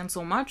this can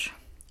so much.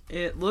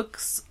 It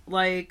looks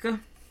like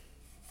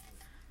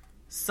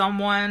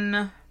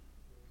someone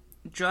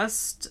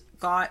just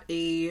got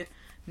a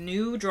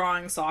new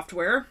drawing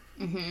software,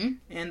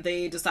 and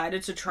they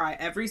decided to try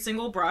every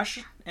single brush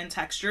and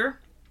texture.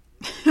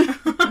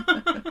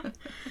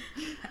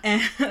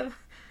 And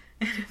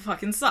it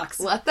fucking sucks.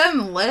 Let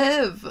them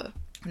live.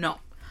 No.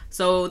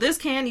 So this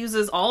can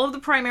uses all of the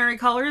primary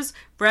colors,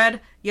 red,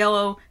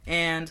 yellow,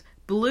 and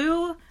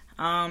blue.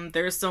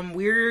 There's some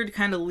weird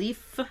kind of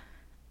leaf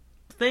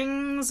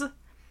things,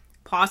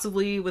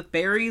 possibly with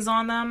berries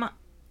on them.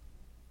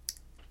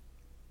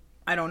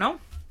 I don't know.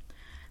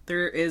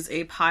 There is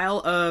a pile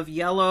of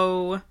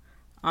yellow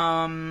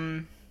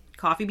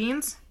coffee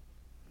beans,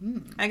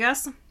 I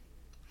guess.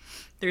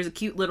 There's a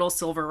cute little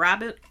silver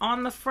rabbit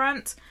on the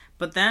front,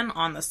 but then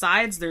on the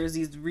sides there's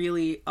these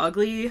really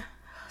ugly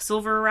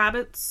silver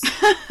rabbits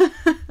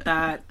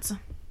that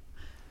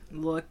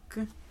look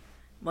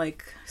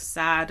like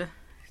sad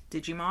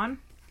Digimon.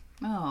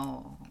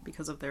 Oh.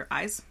 Because of their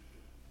eyes.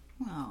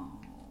 Oh.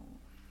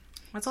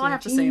 That's all I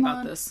have to say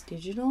about this.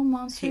 Digital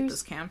monsters. I hate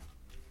this can.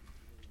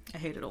 I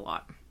hate it a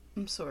lot.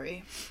 I'm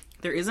sorry.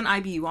 There is an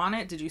IBU on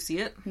it. Did you see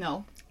it?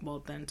 No.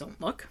 Well, then don't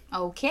look.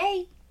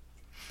 Okay.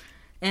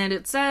 And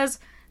it says,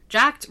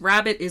 Jacked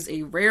Rabbit is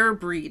a rare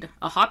breed,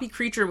 a hoppy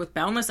creature with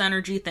boundless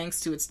energy thanks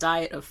to its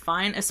diet of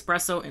fine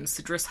espresso and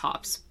citrus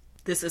hops.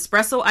 This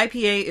espresso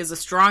IPA is a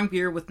strong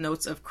beer with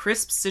notes of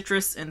crisp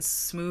citrus and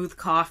smooth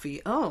coffee.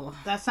 Oh.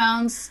 That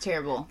sounds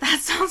terrible. That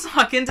sounds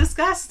fucking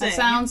disgusting. That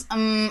sounds,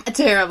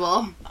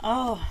 terrible.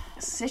 Oh.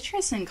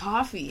 Citrus and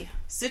coffee.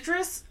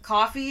 Citrus,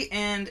 coffee,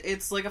 and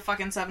it's like a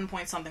fucking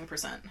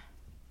 7-point-something%.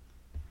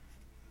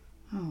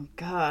 Oh,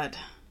 God.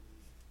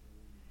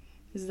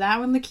 Is that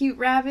one the cute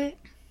rabbit?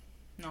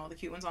 No, the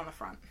cute one's on the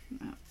front.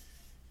 Oh.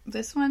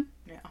 This one?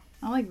 Yeah.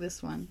 I like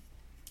this one.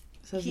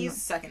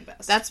 He's second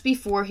best. That's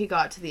before he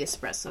got to the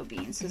espresso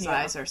beans. His Yeah.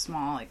 eyes are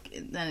small. Like,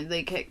 then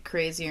they get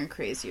crazier and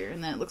crazier,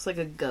 and then it looks like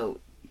a goat.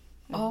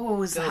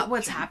 Oh, is that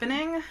what's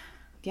happening?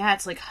 Yeah,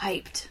 it's like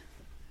hyped.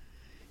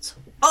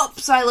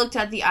 Oops, I looked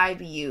at the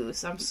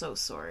IBUs. I'm so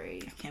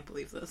sorry. I can't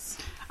believe this.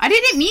 I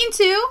didn't mean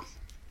to.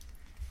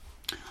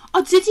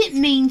 I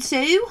didn't mean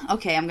to.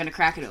 Okay, I'm gonna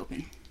crack it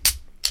open.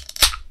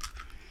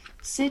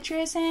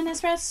 Citrus and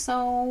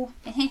espresso.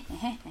 It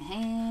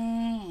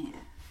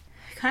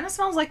kind of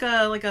smells like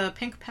a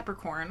pink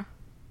peppercorn.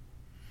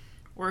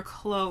 Or a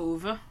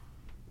clove.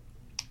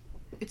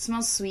 It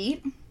smells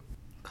sweet.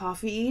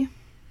 Coffee.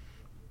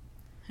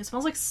 It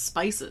smells like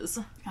spices.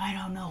 I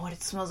don't know what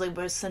it smells like,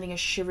 but it's sending a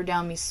shiver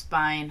down my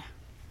spine.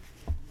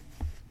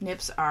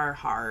 Nips are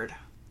hard.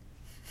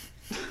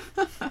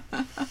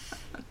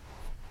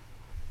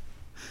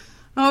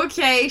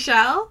 Okay,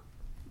 shall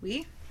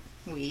We?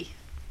 we?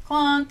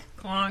 Clonk.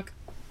 Clonk.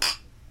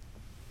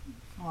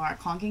 Oh, our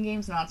clonking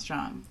game's not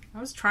strong. I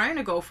was trying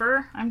to go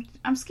for...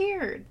 I'm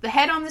scared. The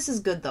head on this is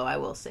good, though, I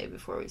will say,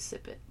 before we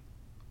sip it.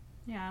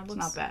 Yeah, it It's looks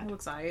not bad. It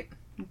looks alright.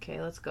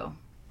 Okay, let's go.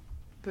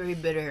 Very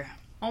bitter.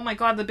 Oh my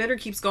god, the bitter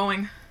keeps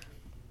going.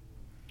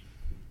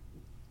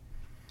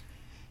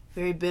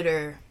 Very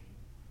bitter.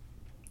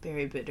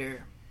 Very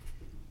bitter.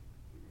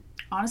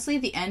 Honestly,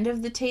 the end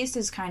of the taste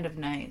is kind of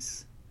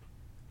nice.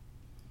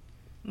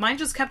 Mine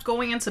just kept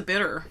going into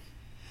bitter.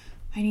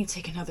 I need to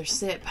take another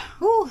sip.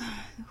 Ooh,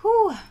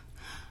 ooh,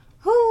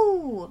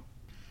 ooh.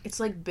 It's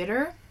like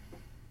bitter.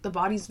 The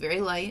body's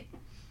very light.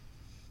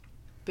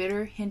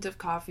 Bitter, hint of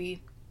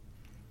coffee.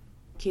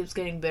 Keeps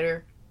getting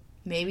bitter.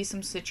 Maybe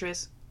some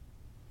citrus.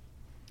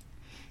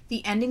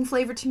 The ending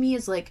flavor to me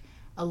is like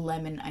a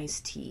lemon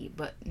iced tea,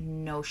 but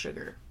no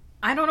sugar.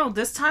 I don't know,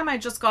 this time I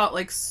just got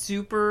like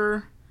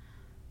super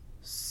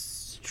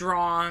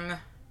strong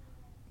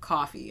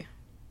coffee.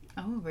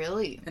 Oh,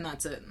 really? And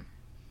that's it.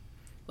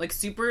 Like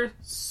super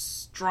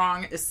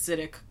strong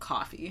acidic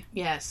coffee.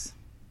 Yes.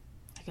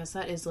 I guess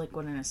that is like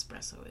what an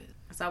espresso is.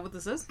 Is that what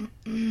this is?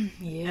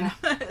 Yeah.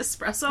 An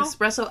espresso?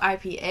 Espresso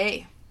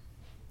IPA.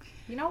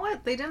 You know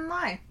what? They didn't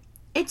lie.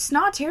 It's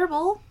not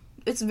terrible.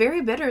 It's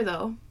very bitter,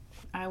 though,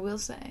 I will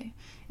say.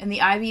 And the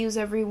IBUs,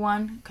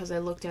 everyone, because I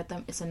looked at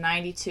them, it's a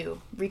 92.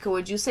 Rico,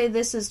 would you say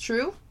this is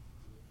true?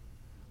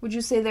 Would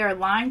you say they're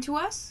lying to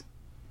us?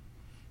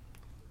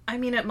 I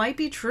mean, it might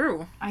be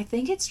true. I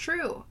think it's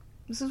true.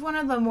 This is one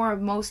of the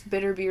most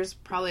bitter beers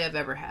probably I've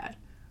ever had.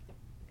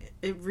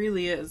 It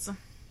really is.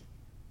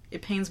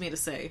 It pains me to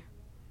say.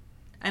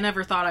 I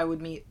never thought I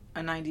would meet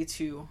a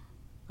 92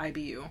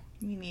 IBU.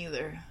 Me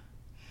neither.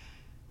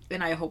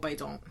 And I hope I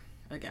don't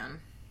again.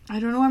 I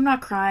don't know, I'm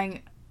not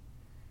crying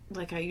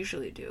like I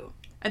usually do.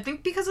 I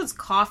think because it's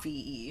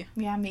coffee-y.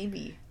 Yeah,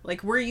 maybe.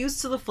 Like, we're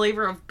used to the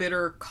flavor of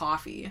bitter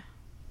coffee.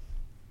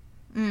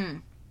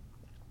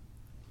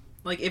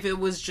 Like, if it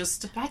was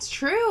just... That's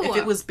true. If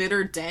it was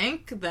bitter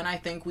dank, then I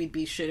think we'd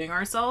be shitting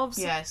ourselves.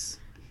 Yes.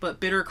 But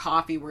bitter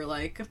coffee, we're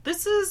like,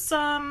 this is,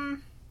 not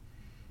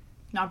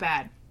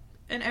bad.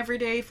 an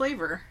everyday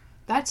flavor.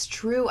 That's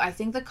true. I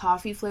think the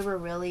coffee flavor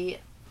really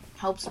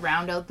helps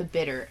round out the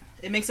bitter.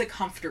 It makes it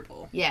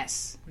comfortable.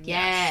 Yes.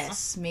 Yes.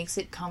 Yes. Makes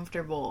it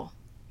comfortable.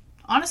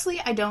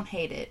 Honestly, I don't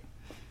hate it.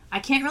 I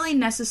can't really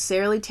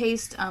necessarily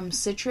taste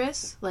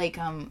citrus, like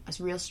a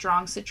real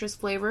strong citrus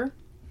flavor.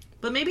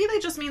 But maybe they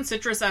just mean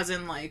citrus as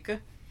in, like,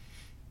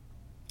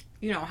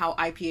 you know, how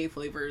IPA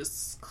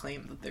flavors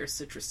claim that they're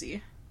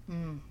citrusy.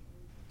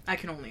 I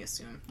can only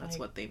assume that's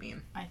what they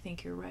mean. I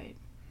think you're right.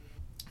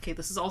 Okay,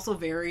 this is also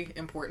very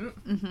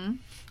important. Mm-hmm.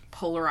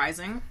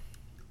 Polarizing.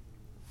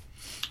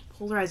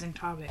 Polarizing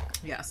topic.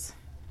 Yes.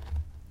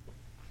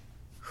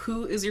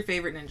 Who is your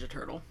favorite Ninja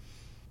Turtle?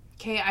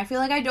 Okay, I feel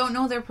like I don't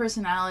know their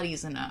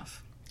personalities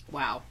enough.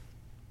 Wow.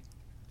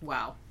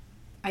 Wow.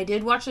 I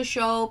did watch the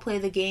show, play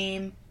the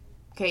game.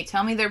 Okay,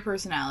 tell me their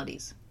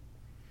personalities.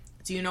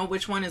 Do you know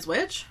which one is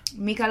which?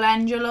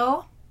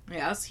 Michelangelo.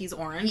 Yes, he's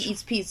orange. He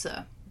eats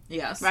pizza.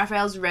 Yes.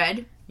 Raphael's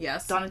red.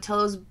 Yes.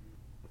 Donatello's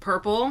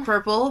Purple.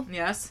 purple.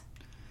 Yes.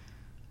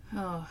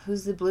 Oh,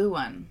 who's the blue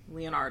one?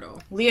 Leonardo.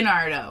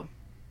 Leonardo.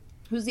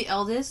 Who's the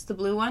eldest? The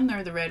blue one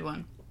or the red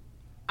one?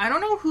 I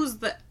don't know who's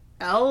the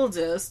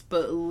eldest,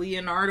 but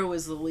Leonardo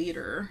is the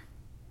leader.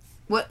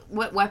 What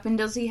weapon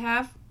does he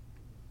have?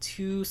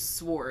 2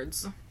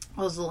 swords.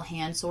 Oh, those little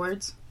hand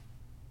swords.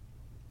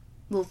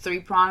 Little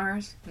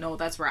 3-prongers. No,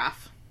 that's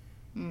Raph.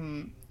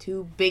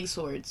 2 big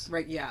swords.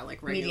 Right? Yeah,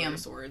 like regular Medium.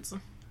 swords.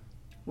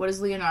 What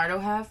does Leonardo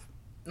have?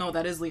 No,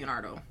 that is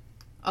Leonardo.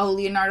 Oh,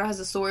 Leonardo has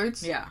the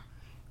swords? Yeah.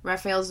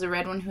 Raphael's the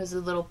red one who has the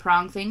little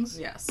prong things?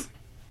 Yes.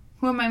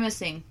 Who am I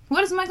missing?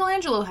 What does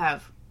Michelangelo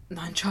have?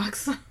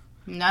 Nunchucks.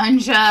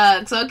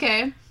 Nunchucks,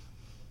 okay.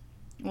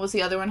 What's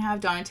the other one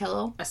have?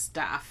 Donatello? A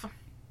staff.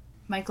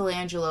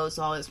 Michelangelo is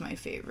always my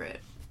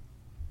favorite.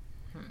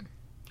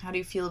 How do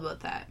you feel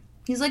about that?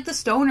 He's like the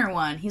stoner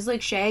one. He's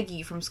like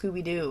Shaggy from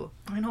Scooby-Doo.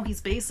 I know,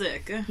 he's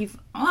basic.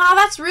 Oh,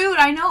 that's rude.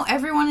 I know.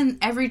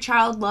 Every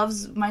child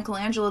loves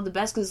Michelangelo the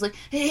best because it's like,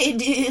 hey,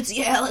 dudes,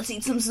 yeah, let's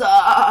eat some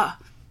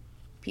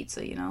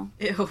pizza, you know?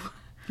 Ew.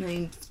 And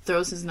he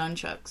throws his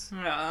nunchucks.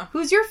 Yeah.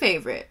 Who's your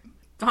favorite?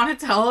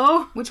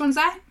 Donatello? Which one's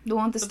that? The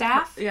one with the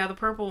staff? Yeah, the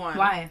purple one.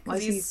 Why?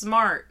 Because he's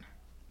smart.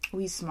 Oh,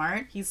 he's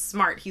smart? He's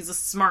smart. He's a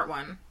smart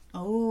one.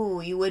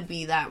 Oh, you would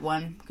be that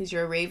one because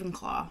you're a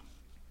Ravenclaw.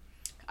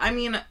 I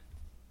mean,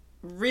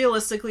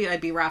 realistically,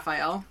 I'd be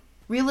Raphael.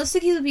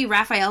 Realistically, he would be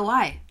Raphael.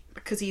 Why?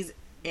 Because he's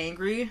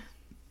angry.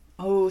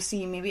 Oh,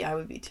 see, maybe I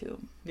would be too.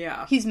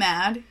 Yeah. He's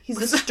mad. He's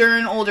a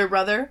stern older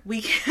brother.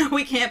 We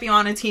can't be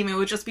on a team. It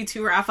would just be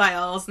 2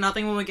 Raphaels.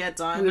 Nothing would get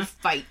done. We would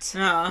fight.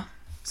 Yeah.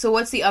 So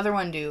what's the other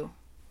one do?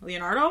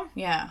 Leonardo?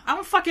 Yeah. I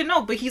don't fucking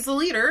know, but he's the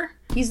leader.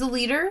 He's the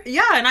leader?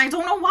 Yeah, and I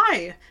don't know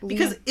why.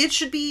 Because it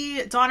should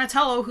be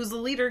Donatello who's the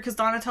leader, because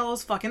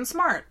Donatello's fucking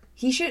smart.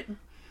 He should...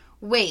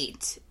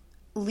 Wait.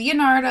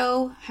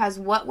 Leonardo has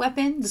what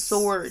weapon? The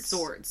swords.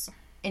 Swords.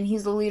 And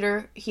he's the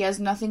leader. He has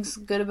nothing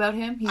good about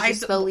him. He's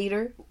just the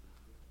leader.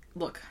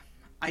 Look,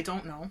 I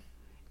don't know.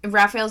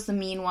 Raphael's the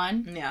mean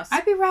one. Yes.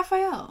 I'd be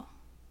Raphael.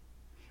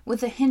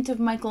 With a hint of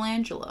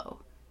Michelangelo.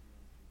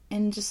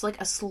 And just like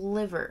a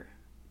sliver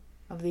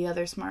of the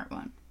other smart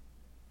one.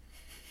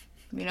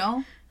 You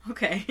know?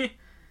 Okay.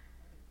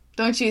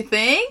 Don't you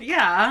think?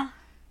 Yeah.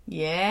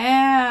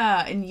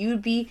 Yeah. And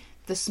you'd be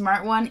the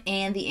smart one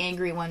and the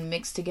angry one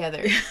mixed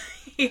together.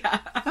 Yeah.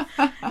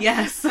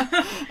 Yes.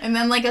 And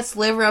then like a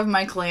sliver of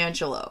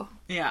Michelangelo.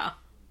 Yeah.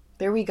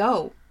 There we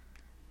go.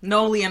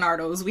 No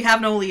Leonardos. We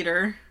have no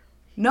leader.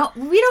 No,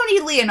 we don't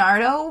need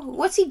Leonardo.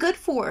 What's he good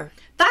for?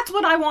 That's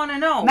what I want to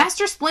know.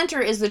 Master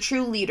Splinter is the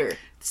true leader.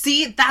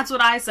 See, that's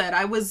what I said.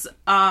 I was,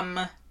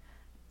 not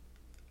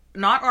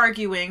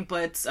arguing,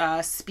 but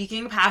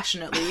speaking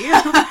passionately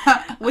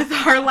with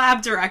our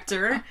lab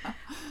director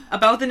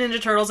about the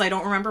Ninja Turtles. I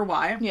don't remember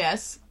why.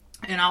 Yes.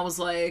 And I was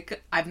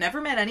like, I've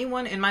never met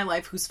anyone in my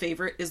life whose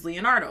favorite is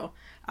Leonardo.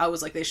 I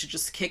was like, they should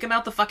just kick him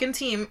out the fucking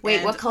team.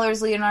 Wait, what color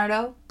is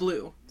Leonardo?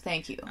 Blue.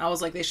 Thank you. I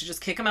was like, they should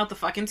just kick him out the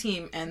fucking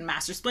team and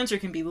Master Splinter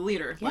can be the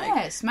leader.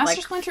 Yes,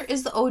 Master Splinter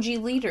is the OG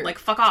leader. Like,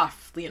 fuck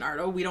off,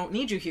 Leonardo. We don't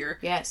need you here.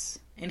 Yes.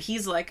 And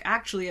he's like,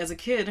 actually, as a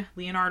kid,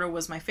 Leonardo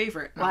was my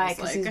favorite. And why?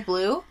 Because he's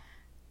blue?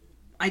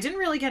 I didn't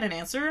really get an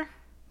answer.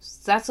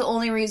 That's the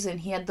only reason.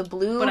 He had the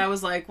blue. But I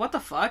was like, what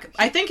the fuck?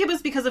 I think it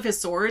was because of his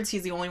swords.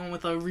 He's the only one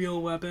with a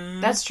real weapon.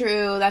 That's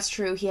true. That's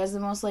true. He has the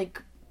most,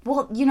 like...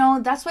 Well, you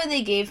know, that's why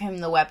they gave him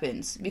the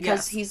weapons.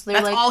 Because that's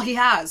like... all he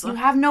has. You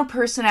have no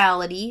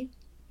personality.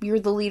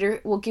 You're the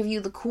leader. We'll give you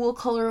the cool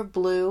color of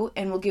blue,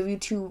 and we'll give you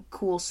 2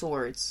 cool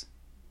swords.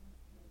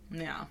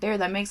 Yeah. There,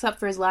 that makes up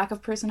for his lack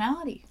of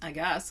personality. I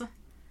guess.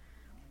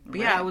 But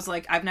yeah, I was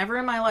like, I've never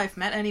in my life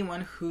met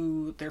anyone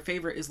who their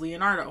favorite is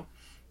Leonardo.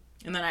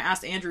 And then I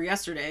asked Andrew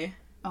yesterday.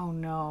 Oh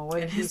no, what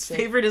did he say? His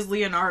favorite is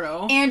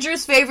Leonardo.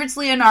 Andrew's favorite's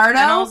Leonardo?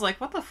 And I was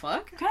like, what the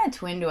fuck? What kind of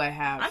twin do I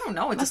have? I don't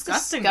know, a That's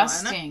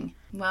disgusting one.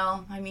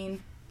 Well, I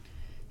mean,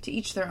 to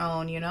each their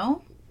own, you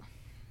know?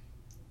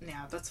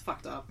 Yeah, that's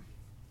fucked up.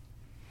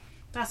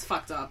 That's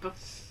fucked up.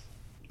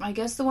 I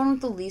guess the one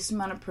with the least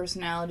amount of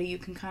personality, you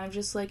can kind of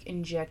just, like,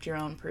 inject your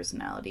own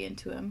personality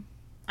into him.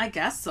 I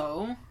guess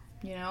so.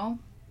 You know?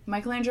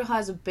 Michelangelo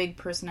has a big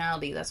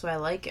personality. That's why I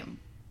like him.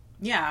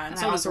 Yeah, and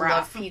so I does also Raph.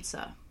 love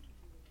pizza.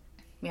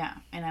 Yeah,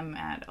 and I'm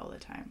mad all the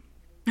time.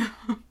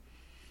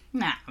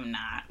 Nah, I'm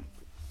not.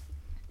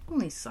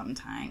 Only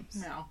sometimes.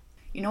 No.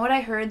 You know what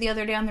I heard the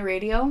other day on the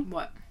radio?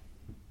 What?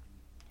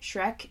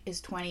 Shrek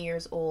is 20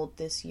 years old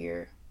this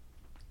year.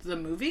 The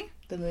movie?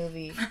 The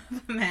movie.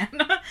 The man.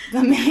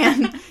 The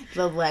man.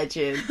 The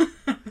legend.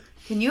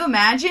 Can you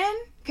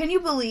imagine? Can you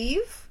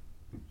believe?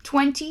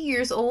 20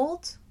 years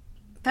old?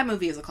 That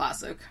movie is a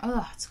classic.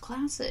 Oh, it's a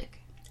classic.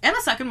 And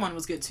the second one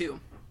was good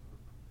too.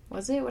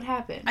 Was it? What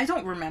happened? I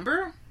don't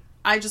remember.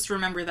 I just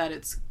remember that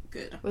it's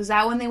good. Was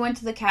that when they went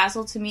to the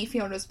castle to meet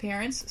Fiona's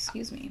parents?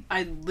 Excuse me.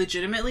 I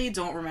legitimately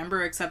don't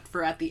remember, except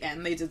for at the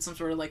end they did some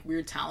sort of like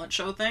weird talent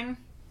show thing.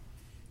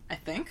 I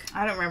think.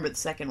 I don't remember the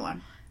second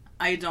one.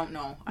 I don't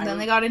know. Then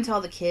they got into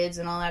all the kids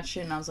and all that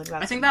shit, and I was like,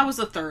 I think that was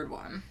the third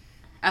one.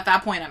 At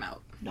that point, I'm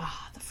out.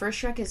 The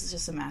first Shrek is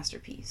just a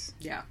masterpiece.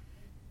 Yeah.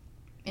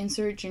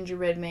 Insert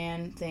gingerbread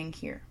man thing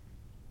here.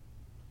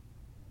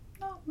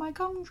 Not my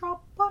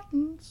gumdrop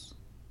buttons.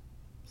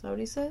 Is that what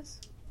he says?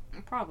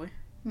 Probably.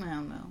 I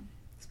don't know.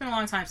 It's been a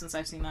long time since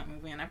I've seen that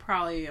movie, and I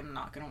probably am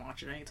not going to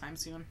watch it anytime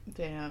soon.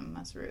 Damn,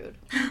 that's rude.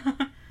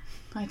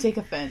 I take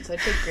offense. I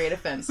take great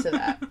offense to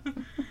that.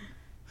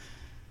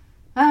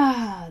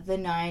 The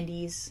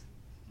 90s.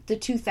 The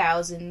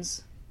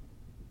 2000s.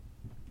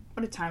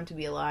 What a time to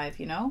be alive,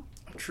 you know?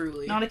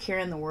 Truly. Not a care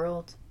in the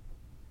world.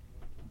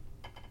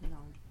 No.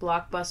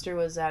 Blockbuster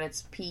was at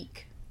its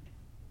peak.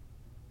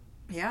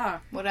 Yeah.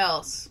 What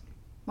else?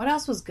 What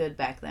else was good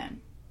back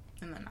then?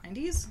 In the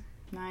 90s?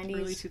 90s.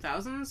 Early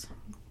 2000s?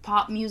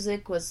 Pop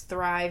music was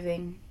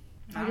thriving.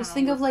 I just don't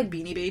think know, of like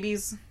Beanie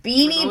Babies.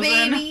 Beanie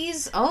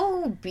Babies.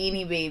 Oh,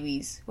 Beanie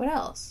Babies. What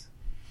else?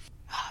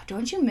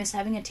 Don't you miss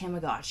having a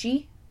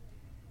Tamagotchi?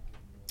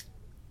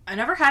 I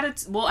never had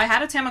it. Well, I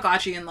had a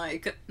Tamagotchi in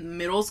like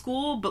middle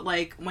school, but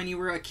like when you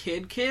were a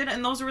kid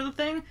and those were the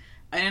thing,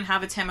 I didn't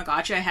have a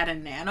Tamagotchi. I had a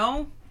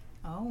Nano.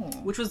 Oh.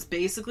 Which was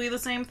basically the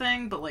same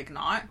thing, but like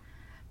not.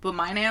 But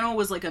my Nano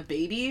was like a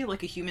baby,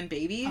 like a human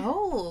baby.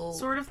 Oh.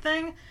 Sort of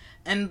thing.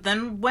 And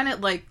then when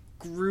it like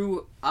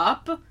grew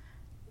up.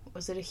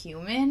 Was it a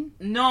human?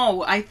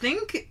 No, I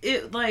think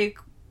it like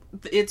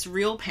its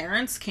real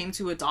parents came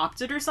to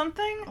adopt it or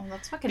something. Oh,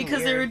 that's fucking because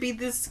weird. there would be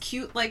this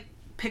cute like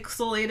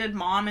pixelated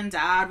mom and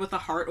dad with a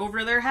heart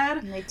over their head.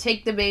 And they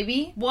take the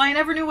baby? Well, I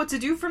never knew what to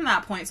do from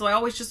that point, so I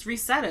always just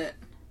reset it.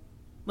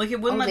 Like, it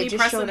wouldn't let me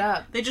press it.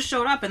 They just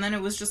showed up, and then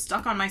it was just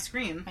stuck on my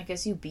screen. I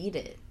guess you beat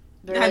it.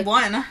 I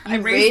won. I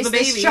raised the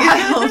baby. This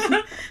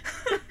child.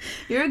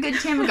 You're a good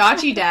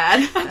Tamagotchi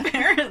dad.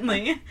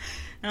 Apparently.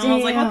 And I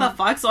was like, what the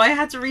fuck? So I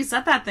had to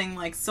reset that thing,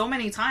 like, so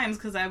many times,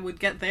 because I would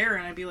get there,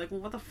 and I'd be like,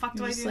 well, what the fuck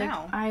do I do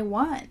now? I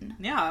won.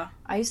 Yeah.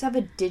 I used to have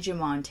a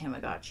Digimon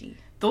Tamagotchi.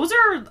 Those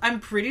are, I'm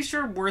pretty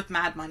sure, worth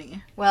mad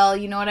money. Well,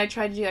 you know what I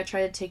tried to do? I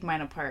tried to take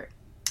mine apart.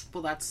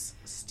 Well, that's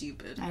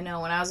stupid. I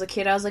know. When I was a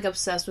kid, I was, like,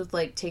 obsessed with,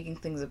 like, taking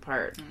things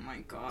apart. Oh, my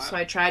God. So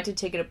I tried to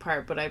take it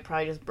apart, but I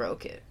probably just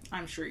broke it.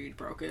 I'm sure you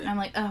broke it. I'm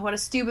like, oh, what a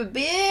stupid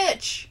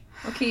bitch!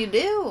 What can you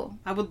do?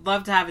 I would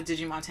love to have a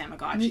Digimon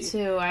Tamagotchi. Me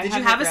too.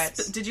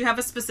 Did you have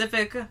a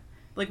specific,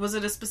 like, was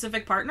it a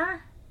specific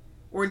partner?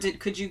 Or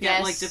could you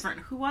get, like, different...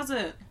 Who was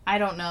it? I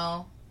don't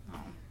know. Oh.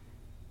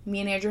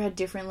 Me and Andrew had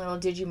different little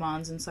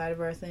Digimons inside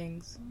of our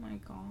things. Oh, my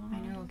God. I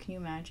know. Can you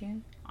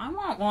imagine? I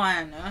want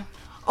one.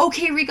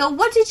 Okay, Rico,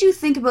 what did you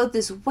think about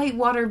this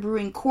Whitewater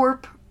Brewing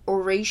Corp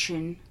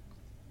oration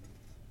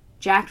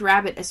Jacked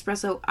Rabbit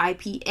Espresso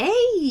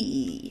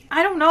IPA?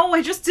 I don't know.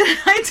 I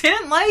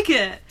didn't like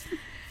it.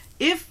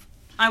 If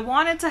I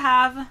wanted to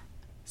have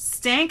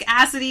stank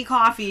acidy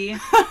coffee,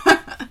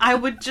 I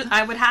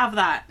would have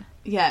that.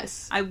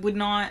 Yes. I would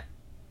not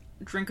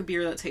drink a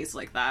beer that tastes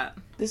like that.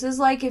 This is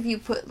like if you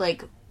put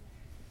like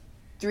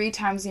 3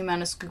 times the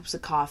amount of scoops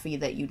of coffee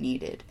that you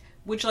needed.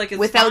 Which, like, is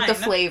without fine. the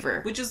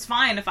flavor. Which is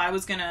fine if I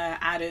was gonna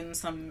add in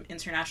some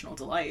International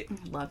Delight.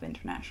 I love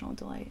International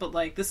Delight. But,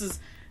 like, this is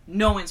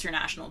no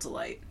International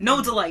Delight.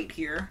 No delight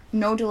here.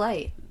 No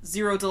delight.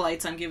 0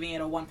 delights. I'm giving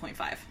it a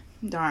 1.5.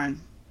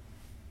 Darn.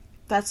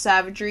 That's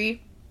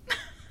savagery.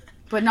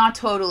 But not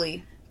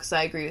totally. Because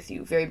I agree with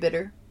you. Very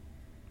bitter.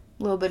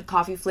 A little bit of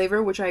coffee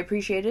flavor, which I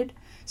appreciated.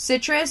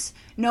 Citrus,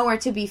 nowhere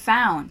to be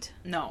found.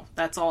 No,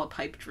 that's all a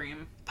pipe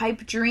dream.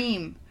 Pipe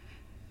dream.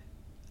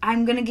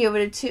 I'm gonna give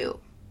it a 2.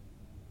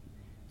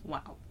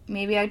 Wow.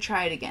 Maybe I'd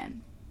try it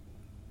again.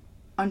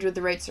 Under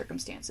the right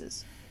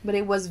circumstances. But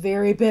it was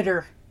very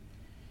bitter.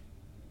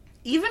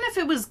 Even if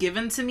it was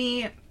given to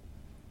me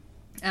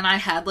and I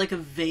had, like, a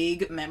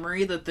vague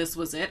memory that this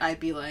was it, I'd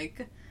be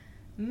like,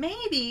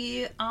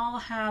 maybe I'll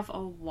have a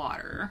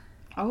water.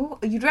 Oh,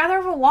 you'd rather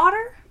have a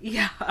water?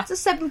 Yeah. It's a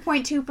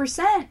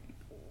 7.2%.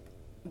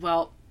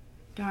 Well,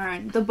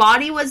 darn. The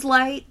body was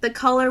light, the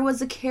color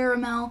was a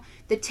caramel,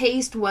 the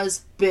taste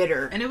was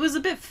bitter. And it was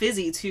a bit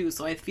fizzy, too,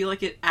 so I feel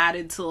like it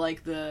added to,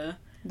 like, the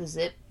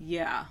zip?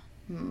 Yeah.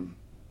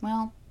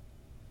 Well,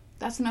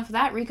 that's enough of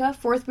that, Rika.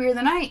 4th beer of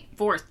the night.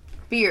 4th.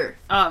 Beer.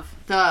 Of.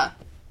 The.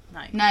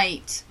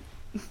 Night.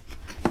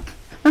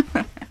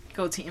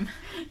 Go team.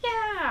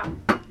 Yeah.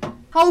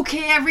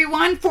 Okay,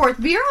 everyone.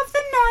 4th beer of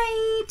the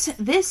night.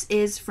 This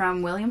is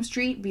from William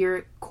Street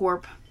Beer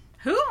Corp.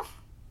 Who?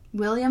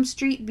 William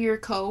Street Beer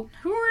Co.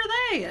 Who are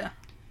they?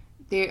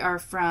 They are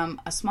from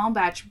a small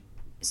batch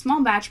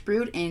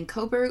brewed in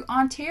Coburg,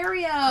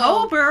 Ontario.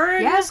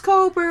 Coburg? Yes,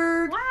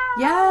 Coburg.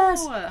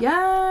 Wow.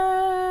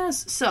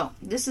 Yes. So,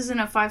 this isn't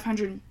a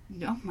 500...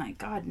 Oh my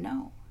god,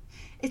 no.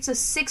 It's a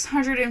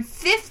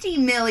 650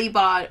 milli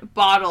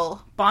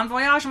bottle. Bon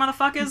voyage,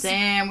 motherfuckers.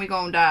 Damn, we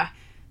gonna die.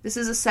 This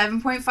is a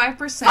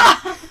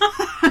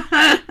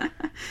 7.5%.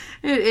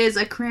 It is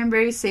a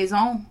cranberry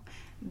saison.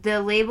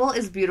 The label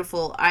is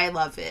beautiful. I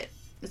love it.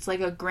 It's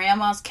like a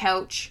grandma's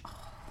couch.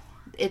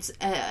 It's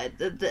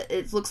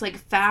it looks like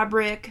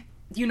fabric.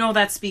 You know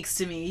that speaks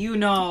to me. You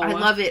know. I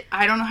love it.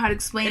 I don't know how to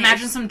explain it.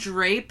 Imagine some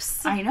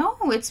drapes. I know.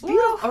 It's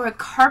beautiful. Or a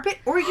carpet.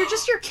 Or you're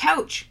just your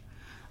couch.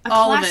 A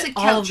all classic of it.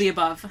 couch. All of the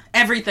above.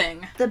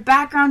 Everything. The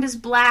background is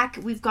black.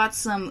 We've got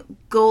some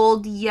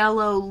gold,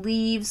 yellow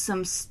leaves,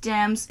 some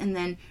stems, and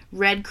then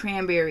red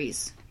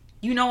cranberries.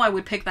 You know I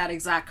would pick that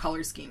exact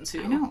color scheme,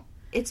 too. I know.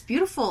 It's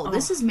beautiful. Oh.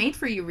 This is made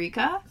for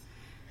Eureka.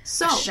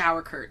 So. A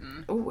shower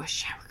curtain. Oh, a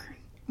shower curtain.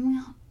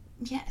 Well,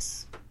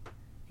 yes.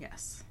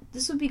 Yes.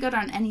 This would be good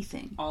on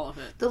anything. All of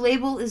it. The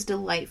label is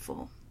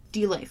delightful.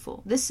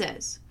 Delightful. This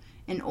says,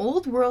 an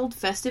old world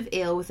festive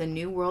ale with a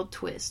new world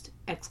twist!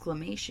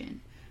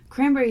 Exclamation.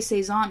 Cranberry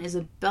Saison is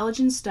a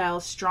Belgian-style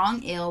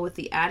strong ale with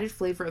the added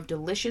flavor of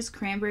delicious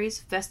cranberries,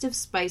 festive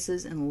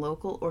spices, and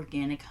local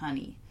organic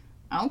honey.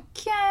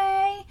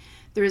 Okay.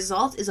 The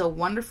result is a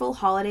wonderful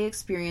holiday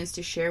experience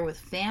to share with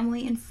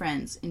family and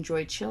friends.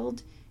 Enjoy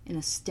chilled in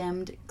a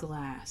stemmed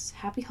glass.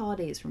 Happy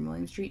holidays from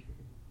William Street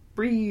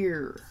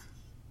Brewer.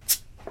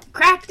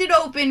 Cracked it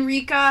open,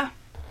 Rika.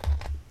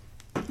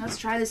 Let's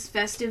try this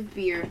festive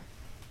beer.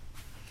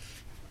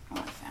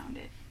 Oh, I found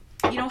it.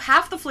 You know,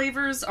 half the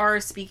flavors are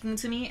speaking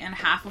to me, and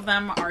half of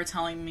them are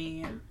telling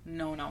me,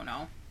 no, no,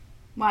 no.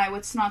 Why?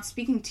 What's not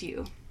speaking to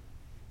you?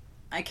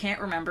 I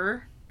can't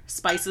remember.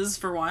 Spices,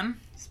 for one.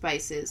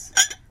 Spices.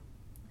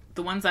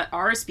 The ones that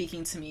are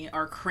speaking to me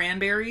are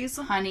cranberries,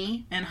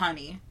 Honey. and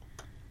honey.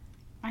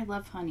 I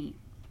love honey.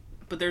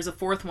 But there's a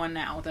fourth one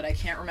now that I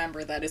can't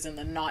remember that is in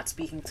the not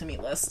speaking to me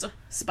list.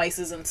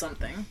 Spices and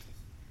something.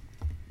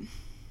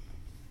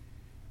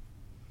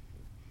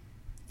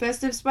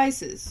 Festive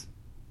spices.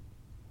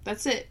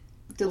 That's it.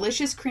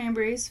 Delicious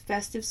cranberries,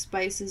 festive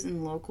spices,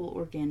 and local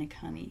organic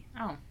honey.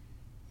 Oh.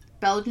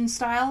 Belgian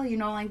style? You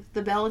know, like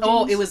the Belgians?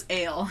 Oh, it was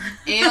ale.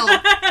 Ale.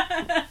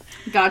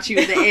 Got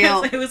you, the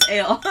ale. It was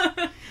ale.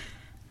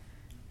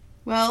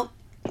 Well,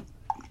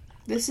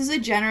 this is a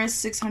generous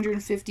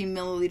 650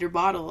 milliliter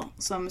bottle,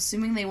 so I'm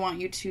assuming they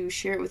want you to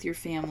share it with your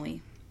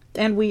family.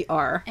 And we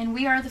are. And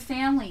we are the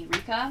family,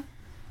 Rika.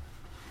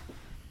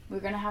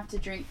 We're gonna have to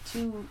drink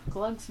 2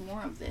 glugs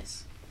more of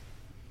this.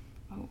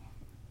 Oh.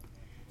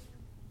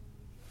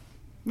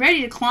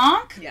 Ready to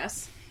clonk?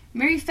 Yes.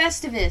 Merry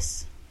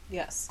Festivus.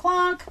 Yes.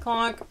 Clonk.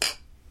 Clonk.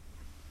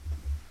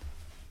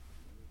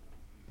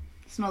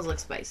 Smells like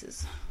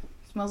spices.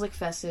 Smells like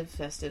festive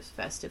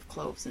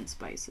cloves and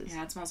spices.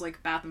 Yeah, it smells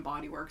like Bath and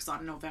Body Works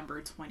on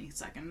November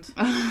 22nd.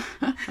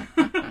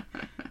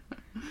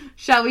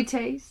 Shall we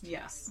taste?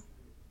 Yes.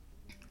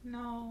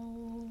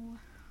 No.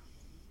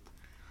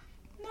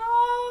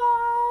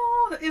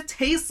 No. It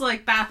tastes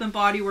like Bath and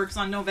Body Works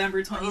on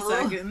November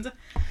 22nd.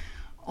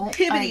 Oh,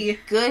 Pibbity. my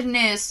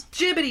goodness.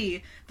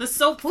 Jibbity. The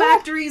soap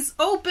factory's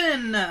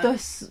open.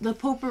 The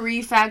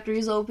potpourri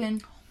factory's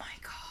open. Oh my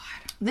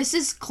god. This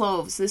is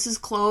cloves.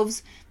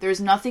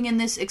 There's nothing in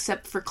this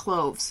except for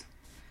cloves.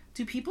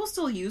 Do people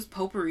still use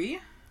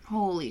potpourri?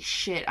 Holy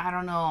shit, I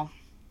don't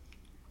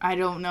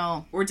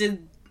know. Or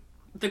did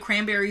the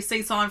Cranberry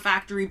Saison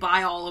factory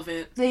buy all of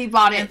it? They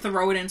bought And it.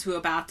 throw it into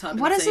a bathtub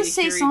What and is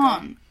say, a "Here you go."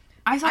 Saison?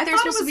 I thought they were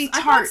supposed to be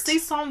tart. I thought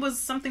Saison was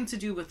something to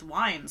do with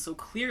wine, so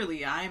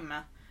clearly I'm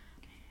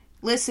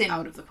Listen,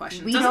 out of the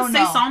question. we Doesn't don't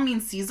know. Saison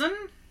mean season?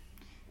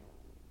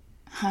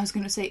 I was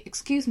going to say,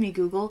 excuse me,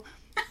 Google.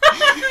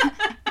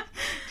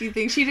 Do you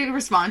think she did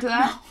respond to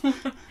that?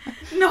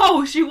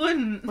 No, she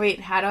wouldn't.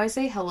 Wait, how do I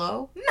say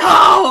hello?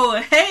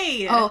 No!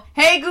 Hey! Oh,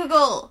 hey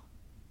Google!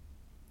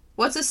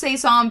 What's a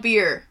Saison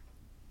beer?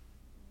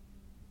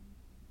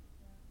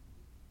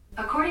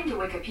 According to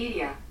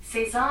Wikipedia,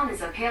 Saison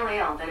is a pale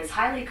ale that is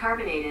highly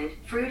carbonated,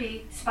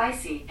 fruity,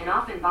 spicy, and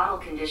often bottle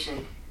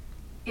conditioned.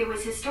 It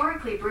was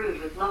historically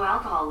brewed with low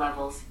alcohol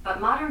levels,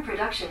 but modern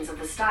productions of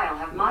the style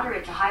have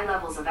moderate to high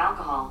levels of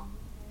alcohol.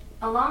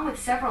 Along with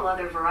several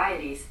other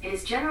varieties, it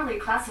is generally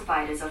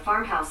classified as a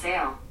farmhouse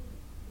ale.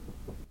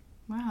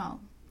 Wow,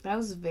 that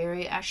was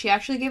very... She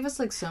actually gave us,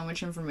 like, so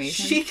much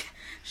information.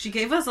 She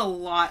gave us a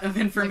lot of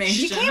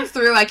information. She came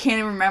through. I can't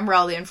even remember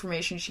all the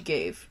information she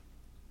gave.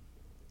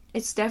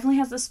 It definitely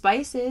has the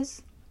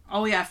spices.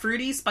 Oh yeah,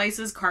 fruity,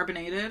 spices,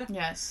 carbonated.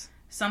 Yes.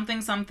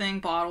 Something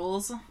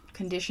bottles.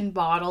 Conditioned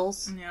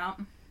bottles. Yeah.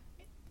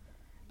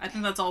 I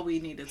think that's all we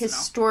needed to know.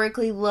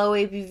 Historically low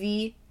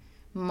ABV,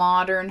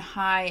 modern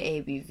high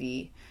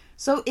ABV.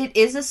 So it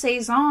is a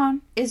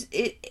Saison.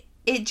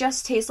 It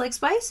just tastes like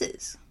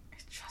spices.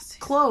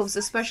 Cloves,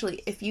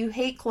 especially. If you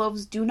hate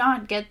cloves, do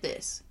not get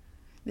this.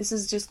 This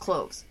is just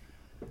cloves.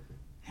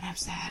 And I'm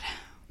sad.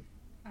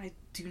 I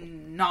do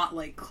not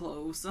like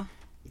cloves.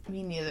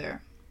 Me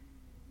neither.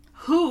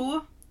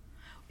 Who?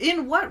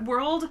 In what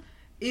world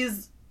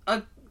is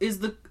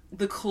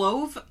the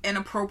clove an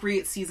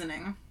appropriate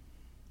seasoning?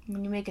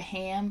 When you make a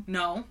ham.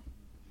 No.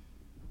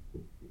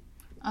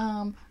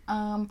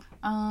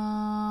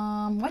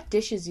 What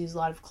dishes use a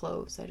lot of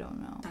cloves? I don't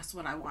know. That's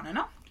what I want to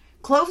know.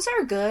 Cloves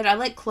are good. I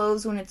like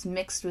cloves when it's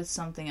mixed with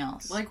something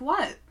else. Like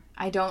what?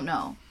 I don't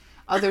know.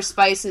 Other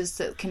spices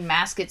that can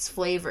mask its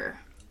flavor.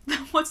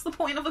 What's the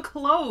point of a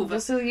clove?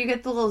 Just so you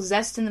get the little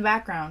zest in the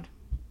background.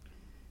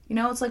 You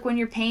know, it's like when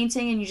you're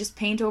painting and you just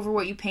paint over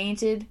what you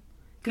painted.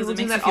 People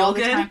do that all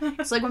the time.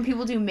 It's like when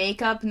people do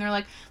makeup and they're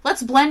like,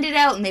 let's blend it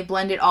out. And they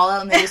blend it all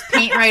out and they just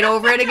paint right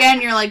over it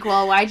again. You're like,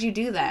 well, why'd you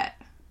do that?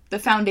 The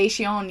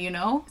foundation, you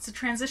know? It's a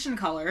transition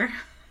color.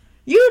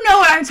 You know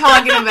what I'm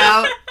talking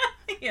about.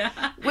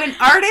 Yeah. When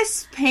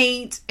artists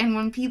paint and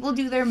when people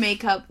do their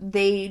makeup,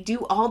 they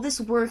do all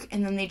this work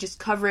and then they just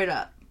cover it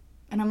up.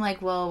 And I'm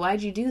like, well,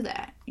 why'd you do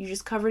that? You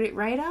just covered it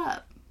right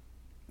up.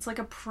 It's like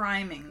a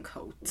priming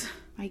coat.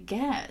 I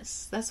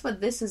guess. That's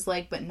what this is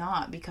like, but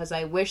not, because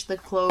I wish the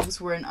cloves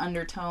were an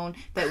undertone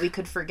that we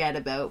could forget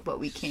about, but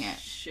we can't.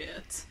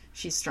 Shit.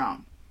 She's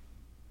strong.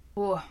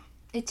 Oh,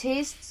 it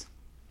tastes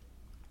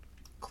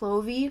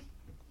clovey.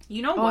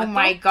 You know what? Oh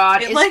my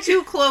god, it's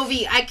too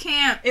clovey. I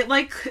can't. It,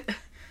 like,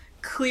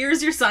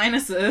 clears your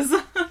sinuses.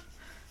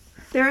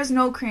 There is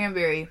no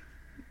cranberry.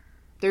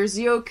 There's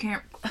zero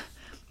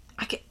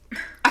I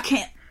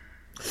can't.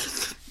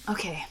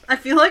 Okay. I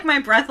feel like my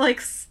breath,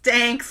 like,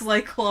 stanks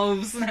like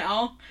cloves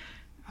now.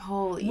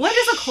 Holy What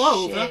is a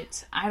clove?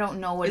 Shit. I don't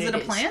know what it is. Is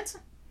it a plant?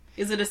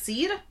 Is it a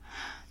seed?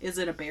 Is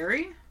it a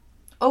berry?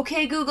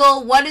 Okay,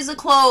 Google, what is a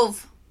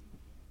clove?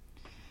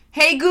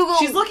 Hey, Google.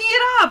 She's looking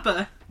it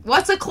up.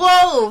 What's a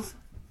clove?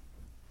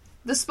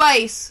 The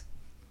spice.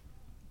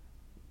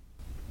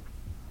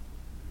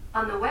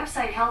 On the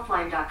website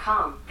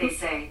healthline.com, they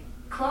say,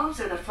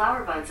 cloves are the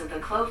flower buds of the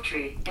clove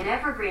tree, an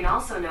evergreen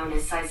also known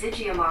as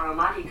Syzygium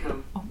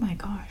aromaticum. Oh my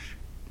gosh.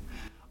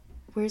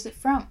 Where's it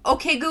from?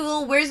 Okay,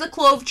 Google, where's the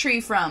clove tree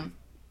from?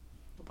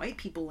 White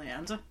people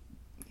land.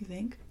 You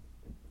think?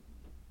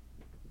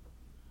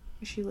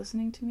 Is she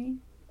listening to me?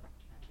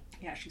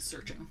 Yeah, she's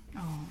searching.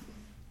 Oh,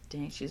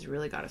 dang, she's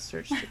really got to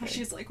search today.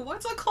 She's like,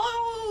 what's a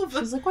clove?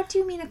 She's like, what do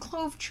you mean a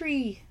clove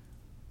tree?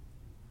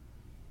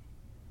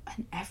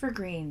 An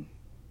evergreen.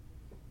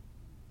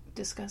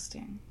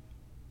 Disgusting.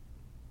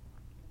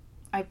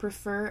 I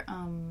prefer,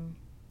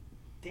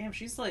 Damn,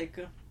 she's like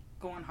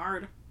going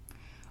hard.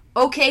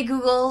 Okay,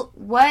 Google,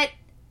 what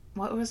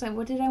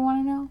did I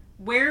want to know?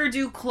 Where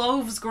do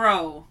cloves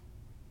grow?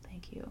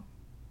 Thank you.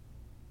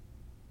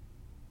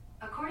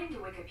 According to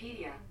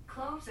Wikipedia,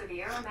 cloves are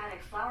the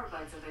aromatic flower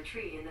buds of a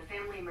tree in the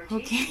family Myrtaceae,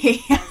 Okay.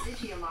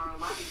 Syzygium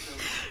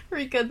aromaticum.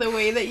 Rika, the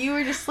way that you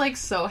were just like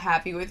so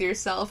happy with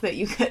yourself that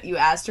you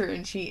asked her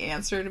and she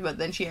answered, but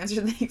then she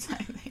answered the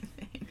exact same thing.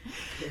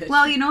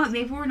 Well, you know what?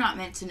 Maybe we're not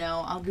meant to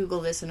know. I'll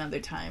Google this another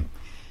time.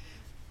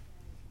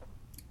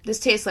 This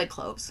tastes like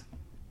cloves.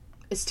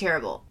 It's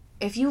terrible.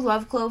 If you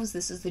love cloves,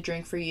 this is the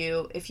drink for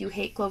you. If you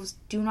hate cloves,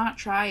 do not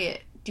try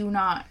it. Do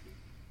not.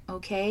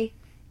 Okay?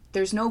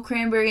 There's no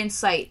cranberry in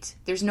sight.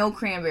 There's no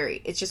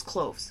cranberry. It's just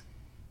cloves.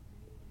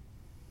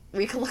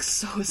 Rika looks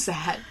so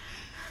sad.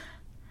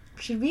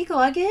 Should we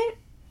glug it?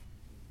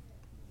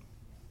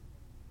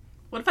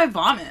 What if I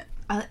vomit?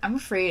 I'm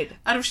afraid.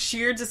 Out of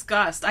sheer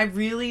disgust. I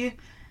really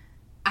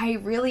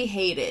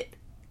hate it.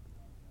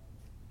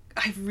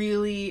 I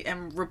really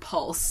am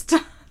repulsed.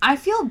 I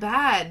feel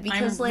bad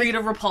because I'm Rita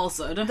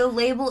Repulsed. the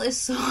label is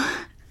so...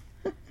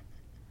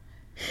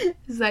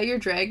 Is that your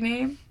drag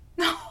name?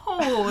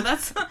 No,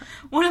 that's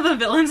one of the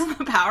villains in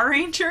the Power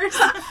Rangers.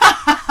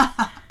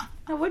 That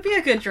would be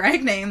a good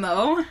drag name,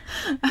 though.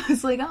 I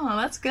was like, oh,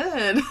 that's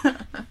good.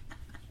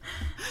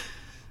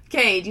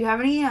 Okay, do you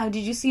have any,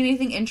 did you see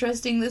anything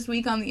interesting this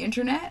week on the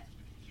internet?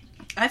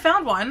 I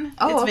found one.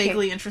 Oh, it's okay.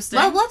 vaguely interesting.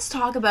 Well, let's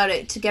talk about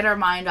it to get our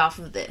mind off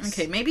of this.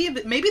 Okay, maybe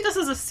this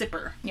is a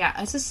sipper. Yeah,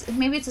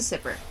 maybe it's a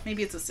sipper.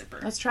 Maybe it's a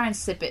sipper. Let's try and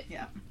sip it.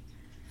 Yeah.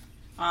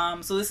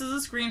 So this is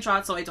a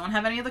screenshot, so I don't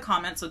have any of the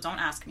comments, so don't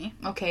ask me.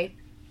 Okay.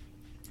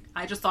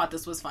 I just thought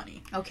this was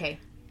funny. Okay.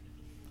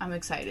 I'm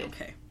excited.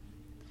 Okay.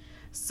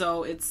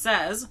 So it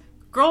says,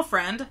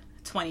 girlfriend,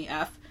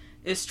 20F,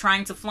 is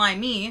trying to fly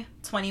me,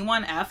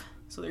 21F,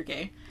 so they're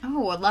gay,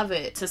 Oh, I love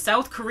it. to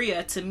South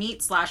Korea to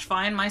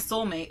meet/find my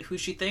soulmate, who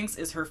she thinks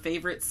is her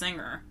favorite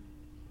singer.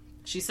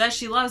 She says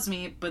she loves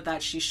me, but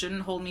that she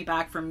shouldn't hold me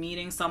back from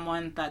meeting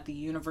someone that the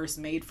universe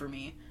made for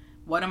me.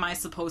 What am I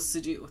supposed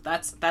to do?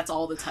 That's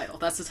all the title.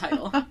 That's the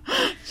title.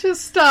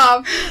 Just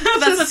stop.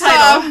 That's Just the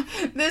title.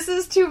 stop. This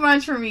is too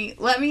much for me.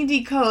 Let me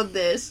decode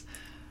this.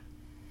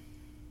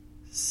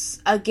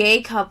 A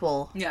gay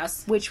couple,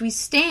 Yes. which we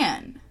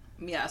stan.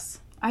 Yes.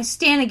 I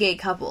stan a gay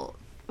couple,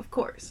 of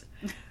course.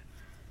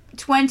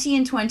 20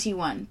 and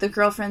 21. The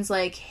girlfriend's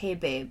like, hey,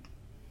 babe,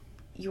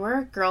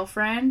 your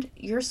girlfriend,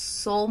 your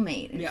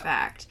soulmate, in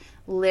fact,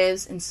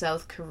 lives in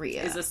South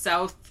Korea. Is a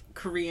South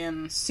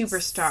Korean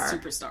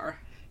Superstar.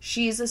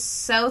 She's a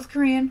South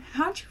Korean,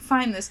 how'd you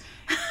find this?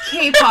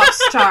 K-pop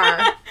star.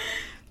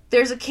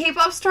 There's a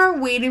K-pop star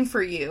waiting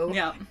for you.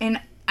 Yeah.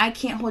 And I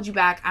can't hold you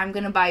back. I'm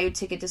going to buy you a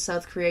ticket to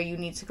South Korea. You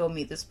need to go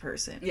meet this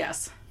person.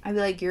 Yes. I'd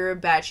be like, you're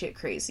batshit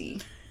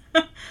crazy.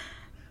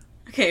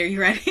 Okay, are you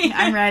ready?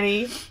 I'm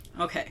ready.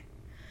 Okay.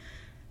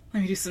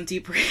 Let me do some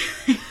deep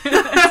breathing.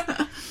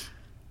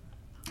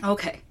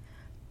 Okay.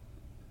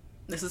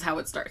 This is how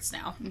it starts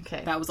now.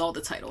 Okay. That was all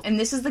the title. And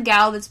this is the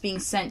gal that's being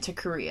sent to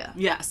Korea.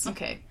 Yes.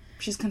 Okay.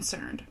 She's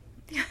concerned.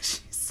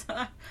 She's,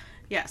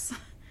 yes.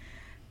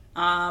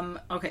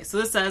 Okay, so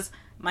this says,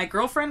 my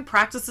girlfriend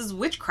practices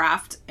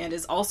witchcraft and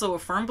is also a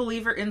firm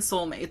believer in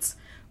soulmates.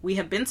 We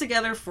have been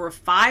together for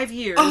 5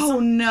 years. Oh,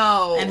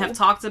 no. And have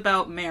talked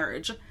about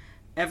marriage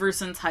ever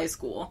since high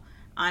school.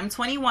 I'm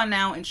 21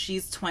 now and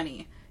she's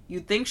 20.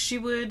 You'd think she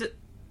would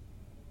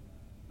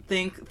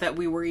think that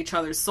we were each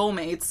other's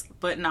soulmates,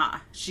 but nah,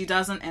 she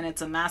doesn't, and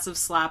it's a massive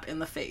slap in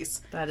the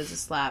face. That is a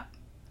slap.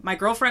 My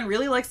girlfriend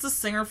really likes the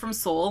singer from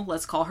Soul.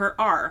 Let's call her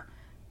R.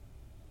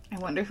 I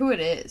wonder who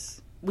it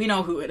is. We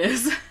know who it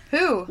is.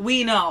 Who?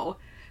 We know.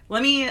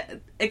 Let me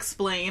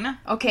explain.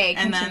 Okay,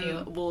 and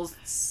continue. then we'll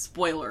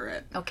spoiler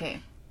it.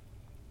 Okay.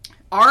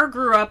 R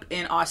grew up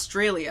in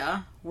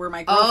Australia, where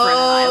my girlfriend and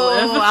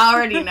I live. I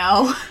already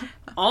know.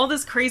 All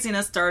this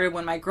craziness started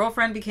when my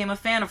girlfriend became a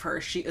fan of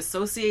her. She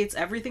associates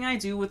everything I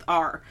do with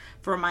R,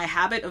 from my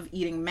habit of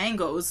eating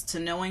mangoes to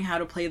knowing how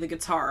to play the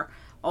guitar.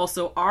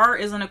 Also, R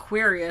is an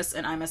Aquarius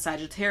and I'm a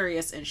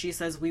Sagittarius, and she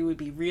says we would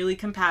be really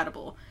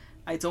compatible.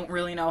 I don't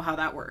really know how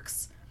that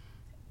works.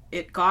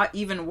 It got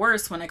even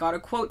worse when I got a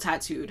quote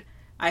tattooed.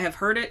 I have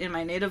heard it in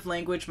my native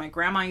language. My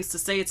grandma used to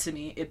say it to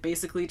me. It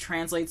basically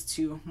translates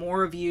to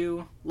more of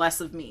you,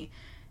 less of me.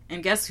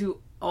 And guess who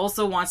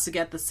also wants to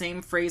get the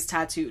same phrase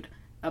tattooed?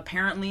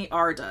 Apparently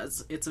R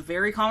does. It's a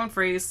very common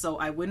phrase, so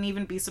I wouldn't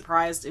even be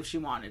surprised if she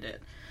wanted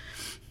it.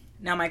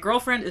 Now my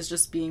girlfriend is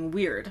just being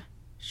weird.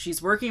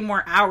 She's working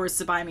more hours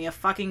to buy me a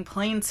fucking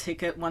plane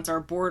ticket once our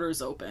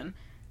borders open.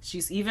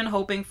 She's even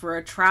hoping for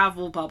a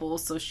travel bubble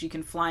so she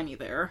can fly me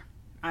there.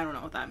 I don't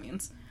know what that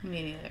means.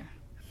 Me neither.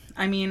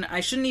 I mean, I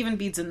shouldn't even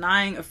be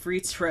denying a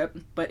free trip,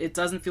 but it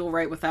doesn't feel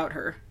right without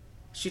her.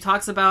 She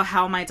talks about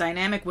how my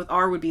dynamic with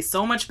R would be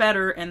so much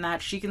better and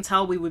that she can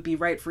tell we would be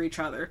right for each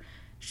other.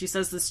 She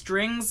says the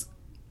strings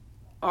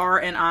R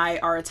and I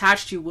are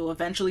attached to will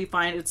eventually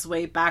find its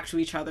way back to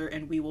each other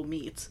and we will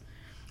meet.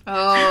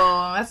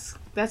 Oh,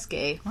 that's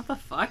gay. What the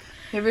fuck?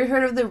 Have you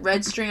heard of the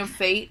red string of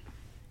fate?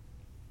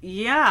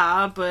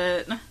 Yeah,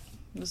 but...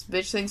 This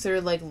bitch thinks they're,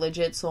 like,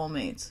 legit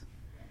soulmates.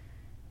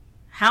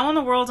 How in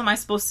the world am I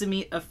supposed to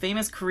meet a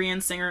famous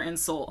Korean singer in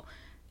Seoul?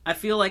 I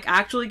feel like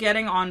actually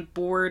getting on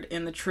board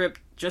in the trip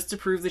just to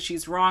prove that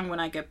she's wrong when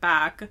I get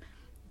back,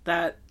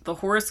 that the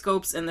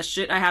horoscopes and the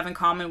shit I have in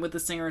common with the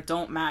singer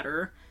don't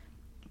matter,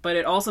 but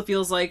it also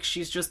feels like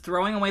she's just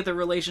throwing away the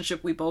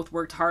relationship we both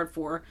worked hard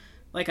for,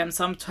 like I'm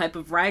some type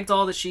of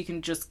ragdoll that she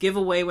can just give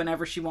away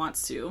whenever she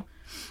wants to.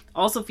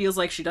 Also feels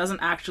like she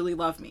doesn't actually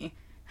love me.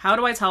 How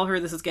do I tell her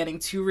this is getting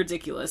too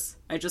ridiculous?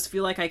 I just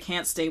feel like I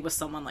can't stay with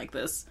someone like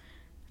this.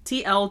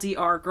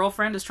 TLDR,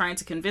 girlfriend is trying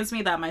to convince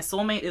me that my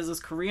soulmate is this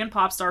Korean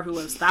pop star who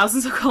lives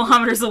thousands of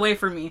kilometers away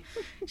from me.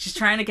 She's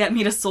trying to get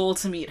me to Seoul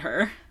to meet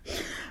her.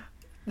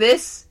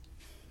 This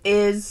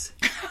is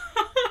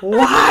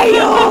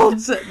wild.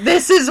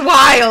 This is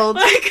wild.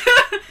 Like,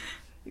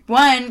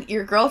 one,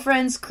 your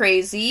girlfriend's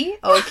crazy.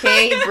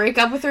 Okay, break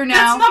up with her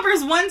now. That's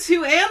numbers 1,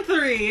 2, and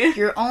 3.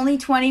 You're only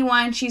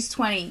 21, she's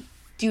 20.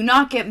 Do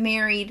not get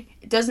married.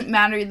 It doesn't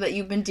matter that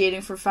you've been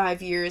dating for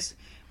 5 years.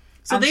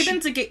 So they've been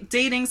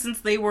dating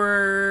since they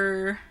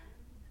were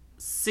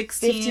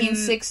 16. 15,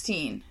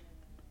 16.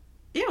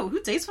 Ew,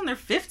 who dates when they're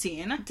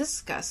 15?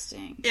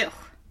 Disgusting. Ew.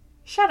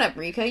 Shut up,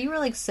 Rika. You were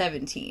like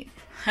 17.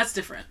 That's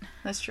different.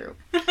 That's true.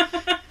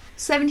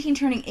 17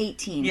 turning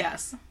 18.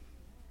 Yes.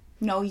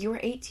 No, you were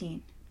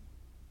 18.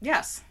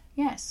 Yes.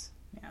 Yes.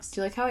 Yes.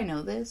 Do you like how I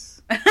know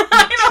this?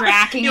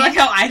 Tracking you like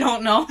how I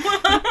don't know?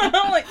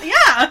 I'm like,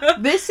 yeah.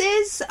 This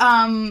is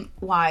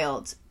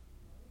wild.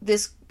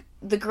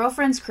 The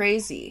girlfriend's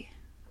crazy.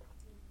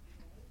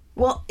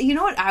 Well, you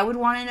know what I would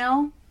want to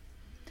know?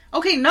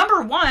 Okay,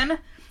 number 1,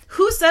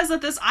 who says that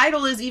this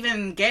idol is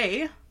even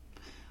gay?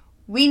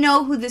 We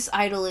know who this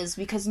idol is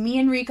because me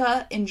and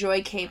Rika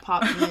enjoy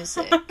K-pop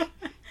music.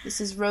 This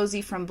is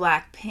Rosie from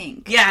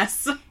Blackpink.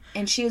 Yes.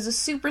 And she is a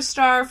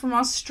superstar from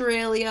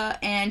Australia,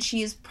 and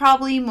she is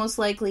probably most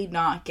likely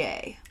not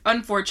gay.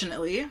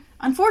 Unfortunately.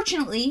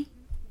 Unfortunately,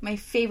 my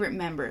favorite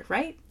member,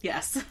 right?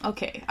 Yes.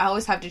 Okay, I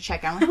always have to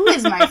check. I'm like, who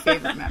is my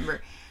favorite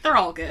member? They're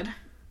all good.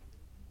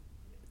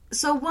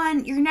 So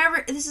one,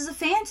 this is a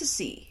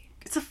fantasy.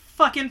 It's a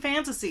fucking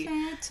fantasy.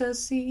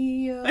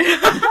 Fantasy.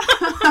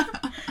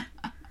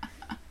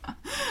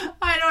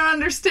 I don't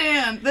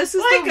understand. This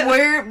is like, the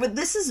weird, but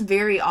this is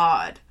very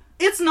odd.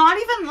 It's not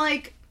even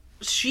like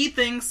she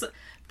thinks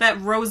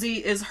that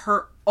Rosie is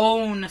her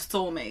own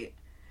soulmate.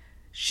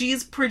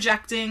 She's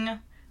projecting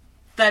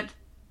that,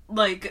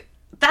 like,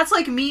 that's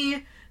like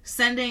me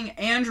sending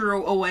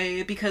Andrew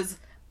away because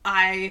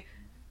I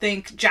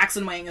think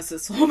Jackson Wang is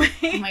his soulmate.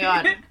 Oh my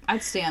god,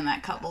 I'd stay on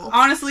that couple.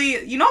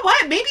 Honestly, you know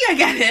what? Maybe I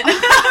get it.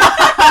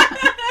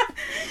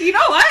 You know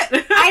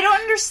what? I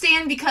don't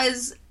understand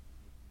because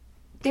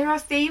they're a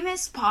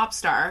famous pop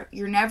star.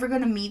 You're never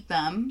going to meet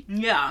them.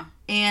 Yeah.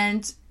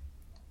 And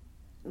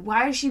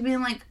why is she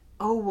being like,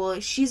 oh, well,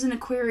 she's an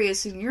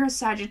Aquarius and you're a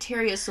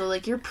Sagittarius, so,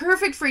 like, you're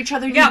perfect for each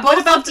other. You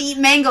both love to eat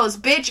mangoes,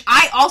 bitch.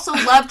 I also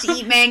love to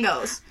eat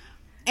mangoes.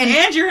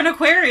 And you're an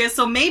Aquarius,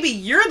 so maybe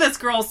you're this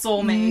girl's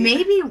soulmate.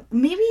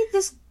 Maybe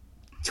this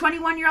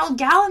 21-year-old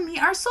gal and me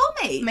are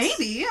soulmates.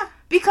 Maybe.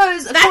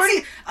 Because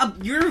according...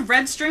 Your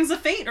red strings of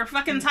fate are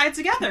fucking tied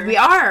together. We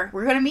are.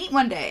 We're going to meet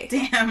one day.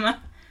 Damn.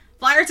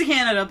 Fly her to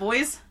Canada,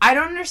 boys. I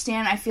don't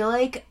understand. I feel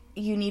like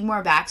you need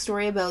more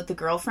backstory about the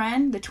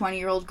girlfriend, the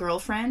 20-year-old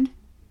girlfriend.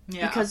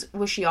 Yeah. Because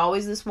was she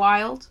always this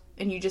wild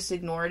and you just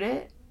ignored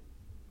it?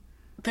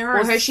 There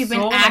are Or has she been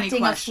so many acting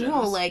a questions.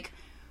 fool? Like,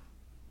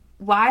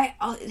 why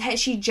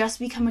has she just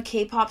become a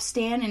K-pop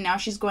stan and now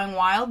she's going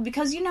wild?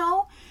 Because,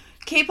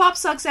 K-pop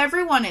sucks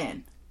everyone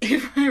in.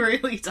 It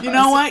really does. You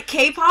know what?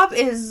 K-pop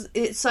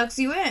it sucks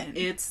you in.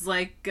 It's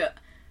like,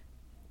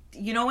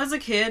 as a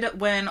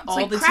kid, when all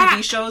like the crack.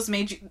 TV shows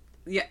made you...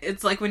 Yeah,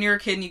 it's like when you're a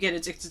kid and you get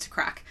addicted to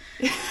crack.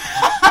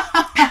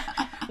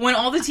 When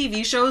all the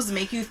TV shows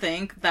make you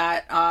think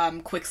that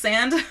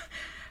quicksand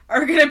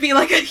are going to be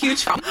like a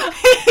huge problem.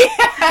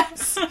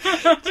 Yes.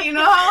 Do you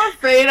know how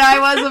afraid I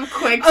was of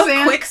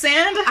quicksand? Of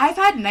quicksand? I've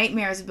had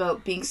nightmares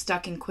about being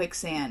stuck in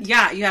quicksand.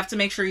 Yeah, you have to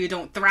make sure you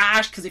don't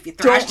thrash, because if you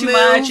thrash Don't too move,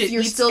 much, it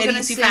you're eats, still it gonna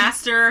eats you sink.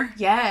 faster.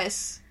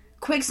 Yes.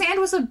 Quicksand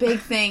was a big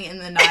thing in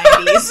the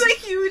It's 90s. a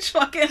huge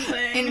fucking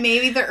thing. And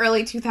maybe the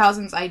early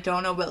 2000s, I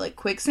don't know, but like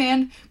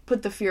quicksand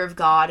put the fear of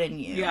God in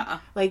you. Yeah.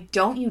 Like,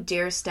 don't you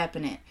dare step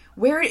in it.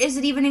 Where does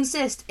it even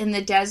exist? In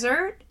the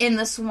desert? In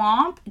the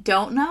swamp?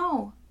 Don't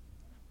know.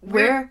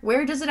 Where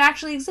does it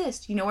actually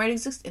exist? You know where it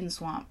exists? In the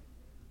swamp.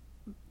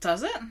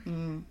 Does it?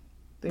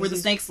 Where the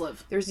snakes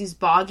live. There's these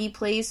boggy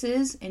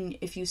places, and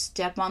if you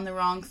step on the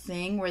wrong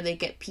thing where they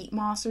get peat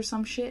moss or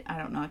some shit, I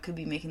don't know, I could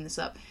be making this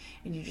up,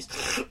 and you just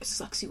it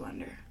sucks you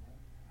under.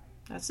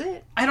 That's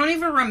it. I don't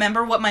even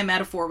remember what my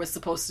metaphor was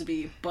supposed to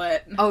be,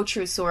 but... Oh,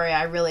 true, sorry,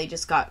 I really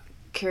just got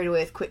carried away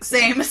with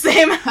quicksand.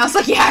 Same. I was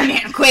like, yeah,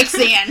 man,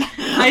 quicksand.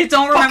 I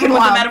don't remember Fucking what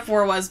wild. the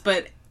metaphor was,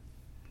 but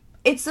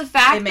It's the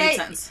fact it made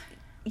that sense.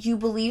 you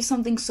believe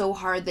something so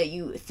hard that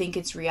you think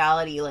it's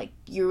reality. Like,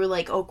 you were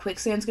like, oh,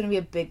 quicksand's gonna be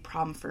a big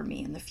problem for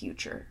me in the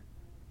future.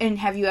 And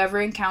have you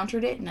ever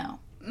encountered it? No.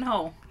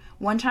 No.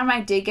 One time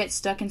I did get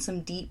stuck in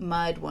some deep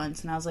mud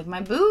once, and I was like,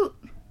 my boot,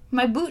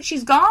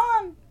 she's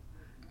gone.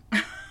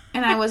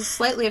 And I was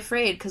slightly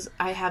afraid because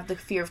I have the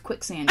fear of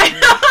quicksand.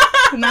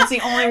 And that's the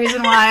only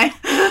reason why.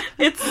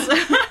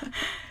 It's...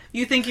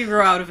 You think you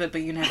grow out of it,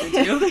 but you never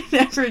do.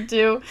 Never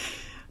do.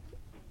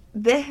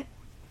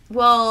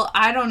 Well,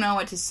 I don't know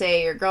what to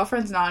say. Your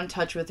girlfriend's not in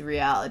touch with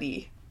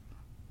reality.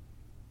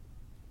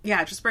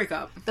 Yeah, just break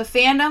up. The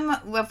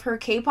fandom of her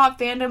K-pop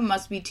fandom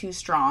must be too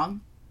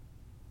strong.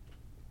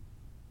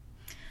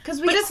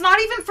 But it's not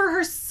even for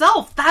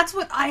herself. That's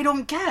what I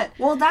don't get.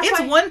 Well, that's it's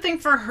why... one thing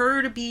for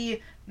her to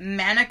be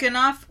manic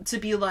enough to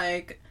be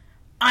like,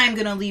 I'm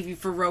gonna leave you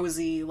for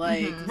Rosie.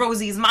 Like,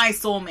 Rosie's my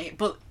soulmate.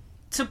 But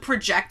to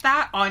project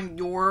that on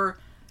your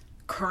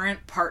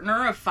current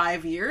partner of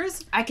 5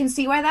 years... I can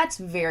see why that's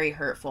very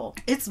hurtful.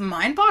 It's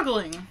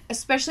mind-boggling.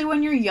 Especially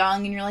when you're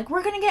young and you're like,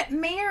 we're gonna get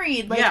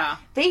married. Like, Yeah.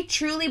 They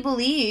truly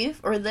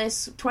believe, or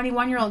this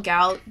 21-year-old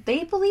gal,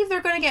 they believe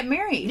they're gonna get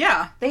married.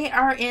 Yeah. They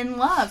are in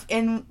love.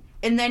 And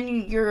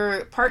then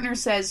your partner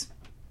says,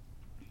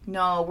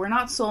 no, we're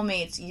not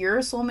soulmates. Your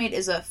soulmate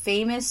is a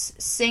famous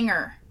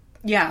singer.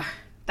 Yeah.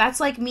 That's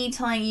like me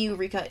telling you,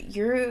 Rika,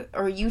 you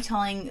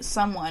telling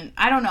someone,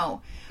 I don't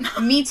know,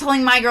 me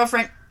telling my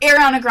girlfriend,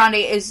 Ariana Grande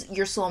is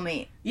your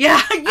soulmate.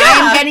 Yeah.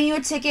 I'm getting you a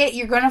ticket,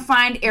 you're gonna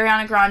find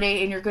Ariana Grande,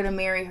 and you're gonna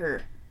marry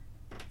her.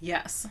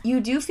 Yes.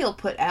 You do feel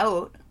put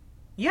out.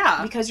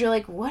 Yeah. Because you're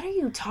like, what are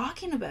you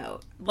talking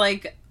about?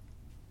 Like...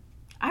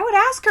 I would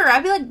ask her,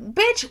 I'd be like,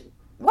 bitch,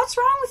 what's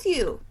wrong with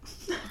you?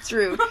 It's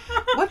rude.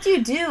 What do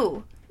you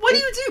do? What do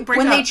you do?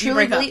 When they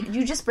truly believe,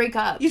 you just break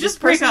up. You just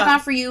This break person's up.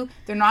 not for you.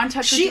 They're not in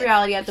touch with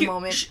reality at the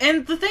moment.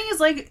 And the thing is,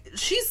 like,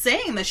 she's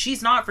saying that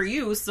she's not for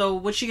you, so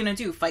what's she gonna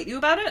do? Fight you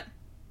about it?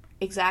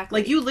 Exactly.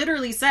 Like, you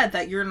literally said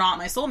that you're not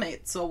my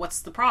soulmate, so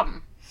what's the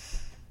problem?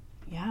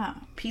 Yeah.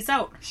 Peace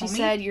out, She homie.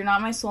 said, you're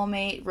not my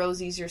soulmate,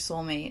 Rosie's your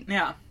soulmate.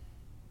 Yeah.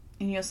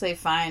 And you'll say,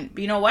 fine.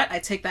 But you know what?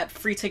 I'd take that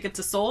free ticket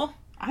to Seoul.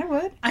 I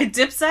would. I'd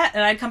Dipset,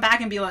 and I'd come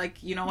back and be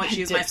like, you know what?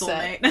 She's my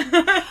Dipset.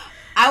 soulmate.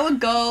 I would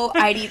go,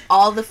 I'd eat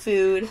all the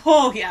food.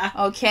 Oh, yeah.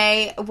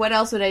 Okay, what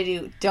else would I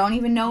do? Don't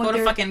even know Go what to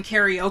they're... fucking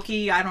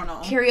karaoke, I don't know.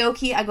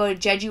 Karaoke, I go to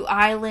Jeju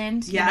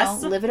Island,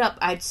 Yes. live it up.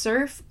 I'd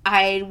surf,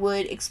 I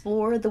would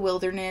explore the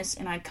wilderness,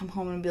 and I'd come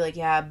home and be like,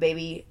 yeah,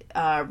 baby,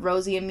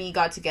 Rosie and me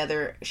got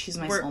together. She's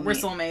my soulmate. We're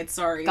soulmates,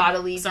 sorry. Gotta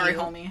leave Sorry, you.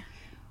 homie.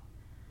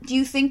 Do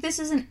you think this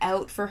is an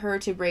out for her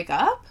to break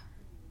up?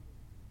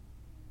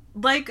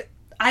 Like,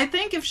 I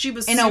think if she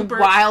was In super... a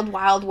wild,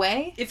 wild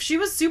way? If she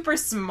was super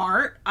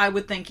smart, I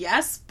would think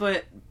yes,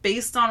 but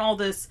based on all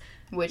this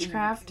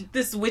Witchcraft?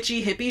 this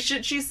witchy hippie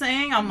shit she's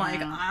saying, I'm like,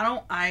 Yeah.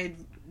 I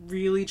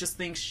really just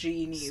think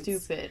she needs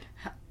Stupid.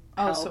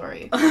 Oh, help.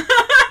 sorry.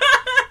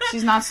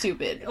 She's not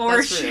stupid. or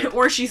That's rude.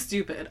 or she's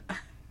stupid.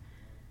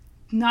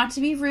 Not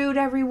to be rude,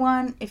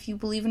 everyone. If you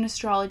believe in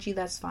astrology,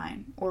 that's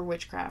fine. Or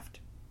witchcraft.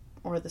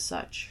 Or the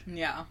such.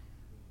 Yeah.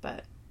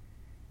 But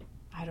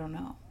I don't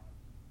know.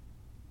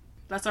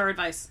 That's our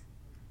advice.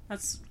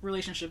 That's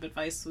relationship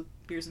advice with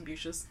Beers and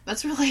Buches.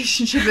 That's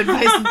relationship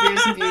advice with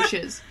Beers and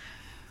Buches.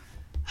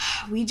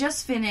 We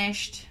just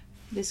finished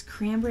this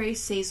cranberry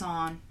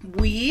saison.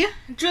 We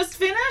just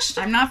finished?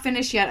 I'm not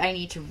finished yet. I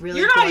need to really.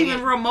 You're not bring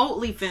even it.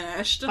 remotely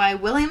finished. By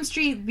William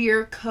Street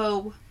Beer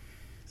Co.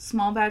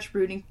 Small batch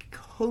brewed in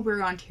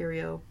Cobourg,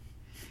 Ontario.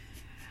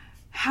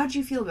 How'd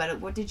you feel about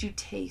it? What did you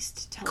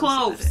taste? Tell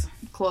Cloves. us about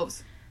it.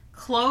 Cloves.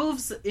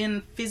 Cloves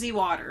in fizzy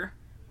water.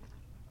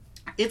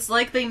 It's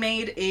like they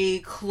made a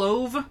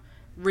clove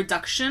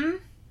reduction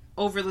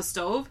over the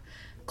stove.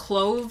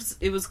 Cloves.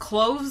 It was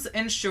cloves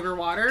and sugar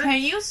water.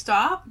 Can you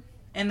stop?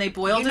 And they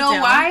boiled You it know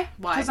down. why?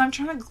 Why? Because I'm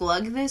trying to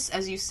glug this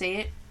as you say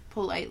it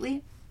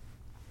politely.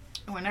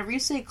 Whenever you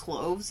say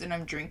cloves and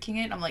I'm drinking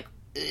it, I'm like,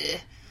 ugh.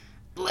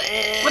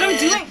 Bleh. What I'm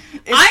doing?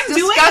 It's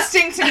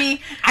disgusting to me.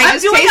 I'm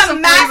just doing taste a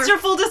the flavor.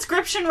 masterful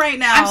description right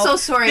now. I'm so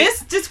sorry. This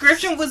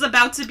description was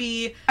about to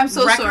be I'm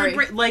so sorry.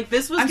 Like,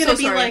 this was I'm going to so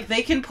be sorry. like,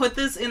 they can put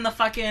this in the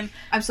fucking...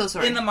 I'm so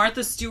sorry. In the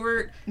Martha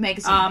Stewart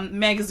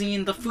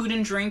magazine. the Food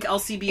and Drink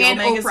LCBO And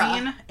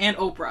magazine. Oprah. And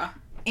Oprah.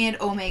 And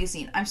O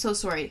magazine. I'm so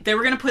sorry. They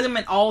were going to put them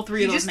in all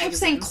three You of those just kept magazines.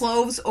 saying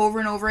cloves over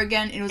and over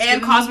again. And, it was And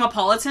giving me-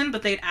 Cosmopolitan,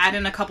 but they'd add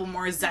in a couple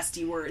more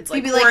zesty words,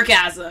 like You'd be like-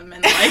 orgasm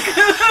and like...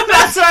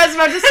 That's what I was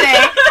about to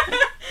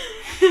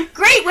say.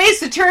 Great ways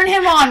to turn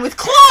him on with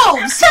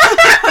cloves!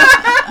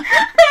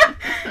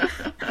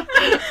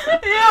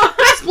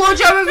 Best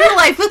blowjob of your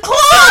life with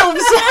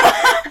cloves!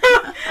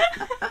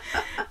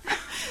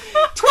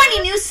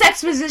 20 new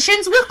sex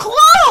positions with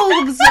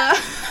cloves!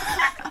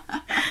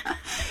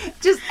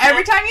 Just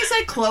every time you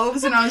said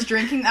cloves and I was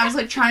drinking, I was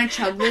like trying to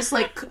chug this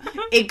like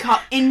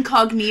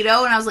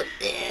incognito, and I was like,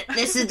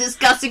 this is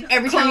disgusting.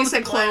 Every time you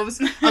said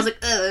cloves, I was like,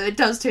 it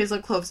does taste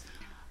like cloves.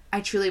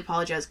 I truly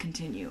apologize.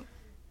 Continue.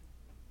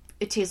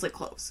 It tastes like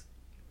cloves.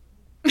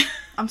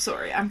 I'm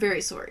sorry. I'm very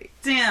sorry.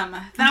 Damn,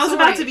 that I'm was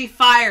sorry. about to be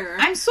fire.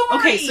 I'm sorry.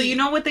 Okay, so you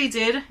know what they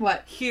did?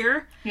 What?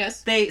 Here?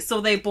 Yes.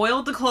 They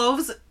boiled the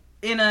cloves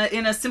in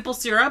a simple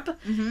syrup,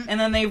 and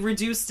then they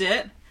reduced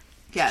it,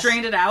 Yes.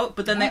 strained it out,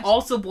 but then Yes. they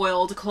also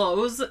boiled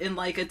cloves in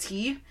like a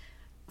tea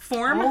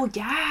form, Oh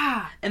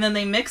yeah. and then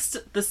they mixed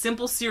the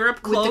simple syrup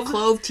With clove the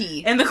clove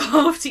tea. and the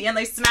clove tea, and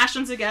they smashed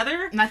them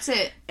together And that's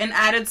it. and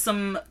added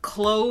some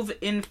clove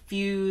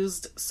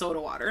infused soda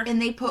water.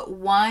 And they put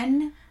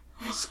one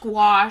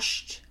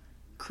squashed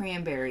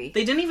cranberry.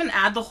 They didn't even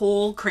add the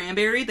whole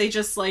cranberry. They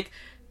just like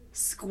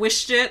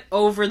squished it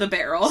over the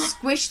barrel.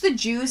 Squish the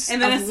juice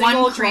And then of a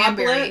single one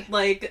cranberry. droplet,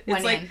 like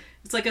went in.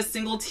 it's like a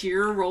single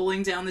tear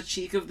rolling down the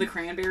cheek of the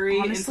cranberry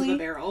Honestly? into the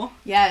barrel.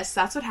 Yes,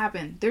 that's what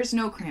happened. There's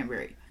no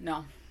cranberry.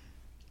 No,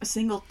 A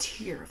single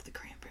tear of the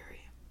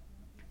cranberry.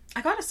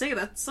 I gotta say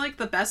that's like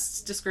the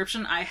best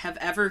description I have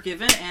ever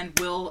given and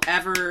will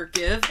ever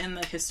give in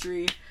the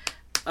history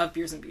of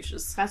Beers and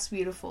Beaches. That's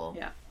beautiful.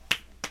 Yeah.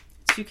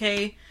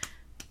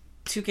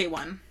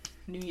 2K1,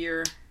 New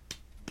Year,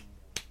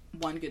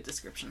 one good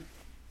description.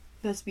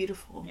 That's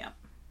beautiful. Yeah,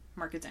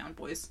 mark it down,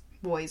 boys.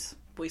 Boys.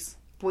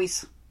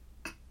 Boys.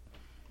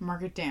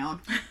 Mark it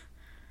down.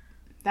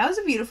 That was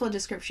a beautiful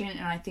description,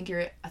 and I think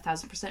you're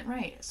 1,000%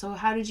 right. So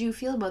how did you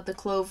feel about the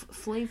clove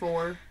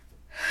flavor?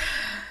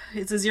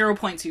 It's a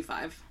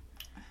 0.25.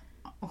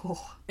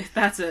 Oh,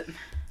 That's it.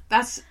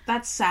 that's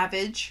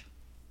savage,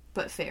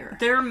 but fair.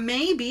 There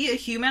may be a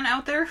human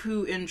out there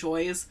who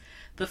enjoys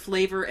the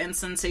flavor and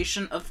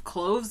sensation of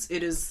cloves.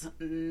 It is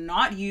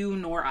not you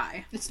nor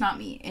I. It's not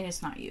me, and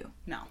it's not you.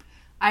 No.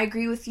 I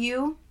agree with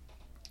you.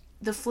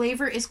 The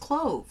flavor is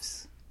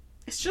cloves.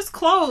 It's just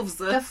cloves.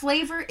 The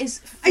flavor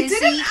is I fizzy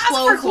didn't ask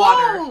clove for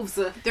water. cloves.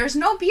 There's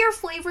no beer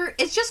flavor.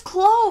 It's just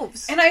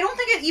cloves. And I don't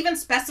think it even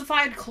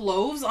specified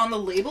cloves on the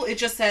label. It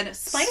just said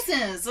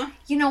spices.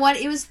 You know what?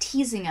 It was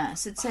teasing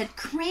us. It said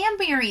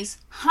cranberries,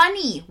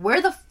 honey.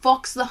 Where the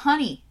fuck's the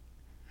honey?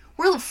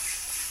 Where the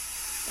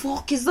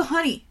fuck is the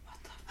honey?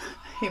 I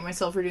hate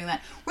myself for doing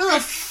that. Where the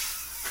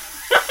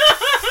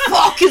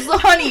fuck is the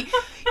honey?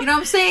 You know what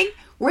I'm saying?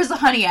 Where's the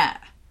honey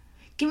at?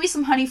 Give me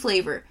some honey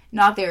flavor.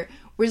 Not there.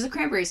 Where's the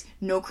cranberries?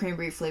 No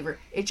cranberry flavor.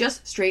 It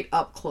just straight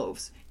up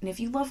cloves. And if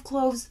you love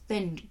cloves,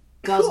 then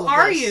guzzle Who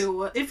are this.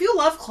 you? If you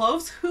love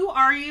cloves, who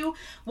are you?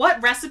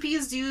 What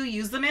recipes do you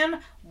use them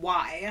in?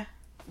 Why?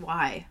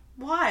 Why?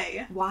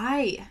 Why?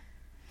 Why?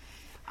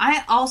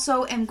 I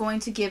also am going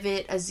to give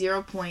it a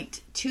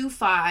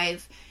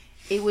 0.25.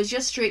 It was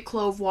just straight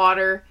clove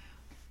water.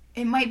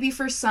 It might be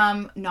for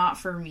some, not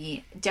for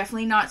me.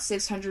 Definitely not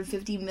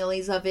 650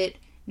 millis of it.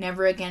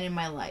 Never again in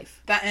my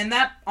life. That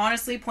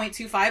honestly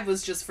 0.25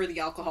 was just for the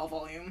alcohol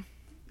volume.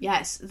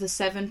 Yes, the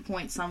 7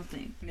 point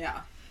something. Yeah.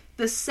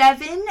 The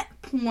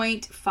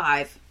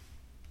 7.5.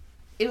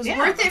 It was Yeah.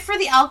 worth it for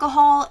the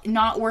alcohol,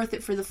 not worth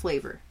it for the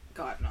flavor.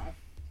 God no.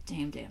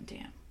 Damn.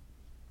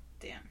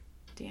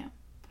 Damn.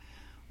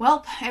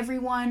 Well,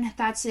 everyone,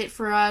 that's it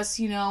for us.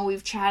 You know,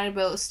 we've chatted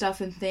about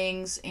stuff and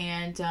things,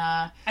 and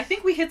I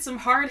think we hit some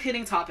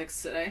hard-hitting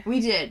topics today. we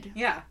did.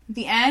 Yeah.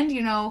 The end,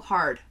 you know,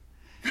 hard.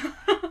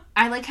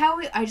 I like how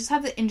I just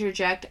have to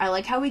interject. I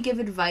like how we give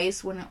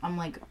advice when I'm,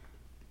 like,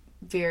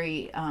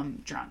 very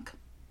drunk.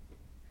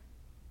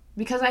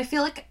 Because I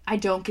feel like I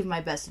don't give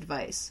my best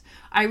advice.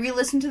 I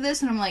re-listen to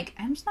this and I'm like,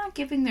 I'm just not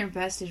giving their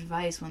best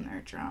advice when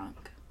they're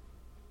drunk.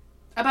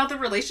 About the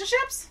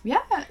relationships?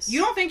 Yes.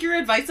 You don't think your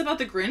advice about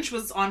the Grinch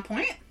was on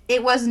point?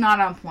 It was not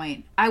on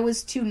point. I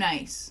was too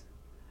nice.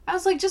 I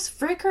was like, just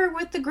frick her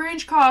with the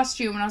Grinch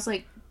costume. And I was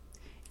like,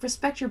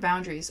 respect your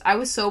boundaries. I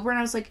was sober and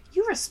I was like,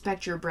 you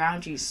respect your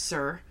boundaries,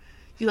 sir.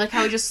 You like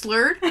how I just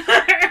slurred?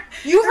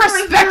 You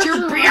respect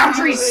your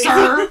boundaries,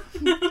 sir.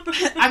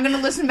 I'm going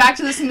to listen back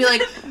to this and be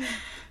like,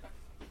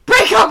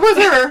 break up with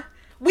her.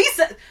 We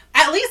said,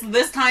 at least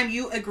this time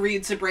you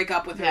agreed to break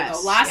up with her,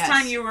 though. Last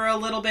time you were a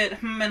little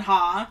bit and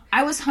ha.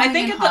 I was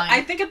humming and hawing.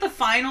 I think at the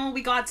final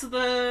we got to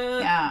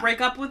the break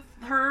up with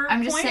her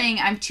I'm just saying,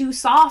 I'm too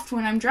soft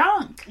when I'm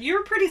drunk.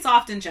 You're pretty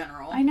soft in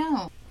general. I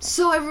know.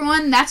 So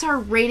everyone, that's our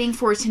rating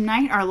for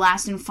tonight, our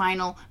last and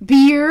final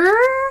beer.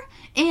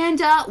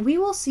 And we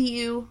will see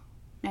you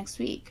next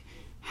week.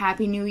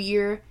 Happy New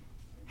Year.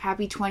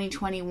 Happy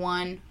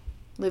 2021.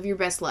 Live your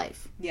best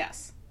life.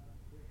 Yes.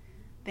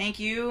 Thank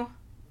you.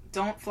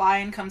 Don't fly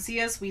and come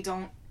see us. We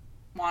don't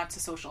want to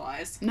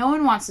socialize. No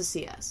one wants to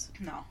see us.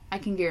 No. I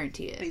can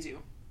guarantee it. They do.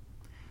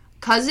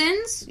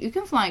 Cousins, you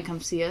can fly and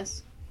come see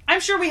us. I'm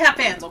sure we have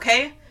fans,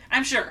 okay?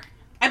 I'm sure.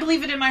 I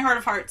believe it in my heart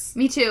of hearts.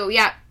 Me too,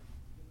 yeah.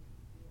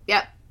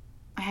 Yep.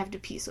 I have to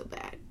pee so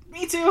bad.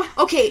 Me too.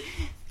 Okay,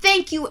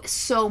 thank you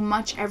so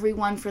much,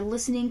 everyone, for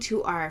listening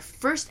to our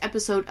first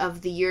episode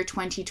of the year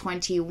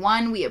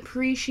 2021. We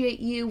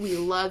appreciate you. We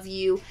love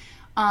you.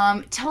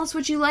 Tell us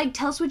what you like.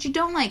 Tell us what you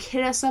don't like.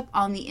 Hit us up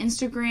on the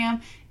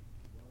Instagram.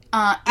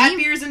 At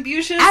Beers and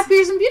Beauches. At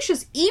Beers and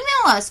Beauches.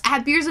 Email us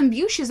at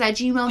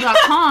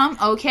beersandbeauches@gmail.com.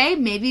 Okay?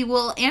 Maybe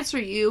we'll answer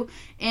you.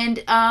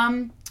 And,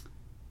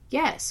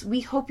 yes,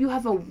 we hope you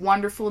have a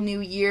wonderful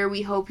new year.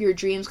 We hope your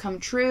dreams come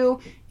true.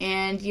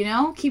 And,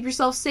 keep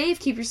yourself safe,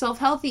 keep yourself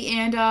healthy,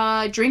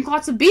 and drink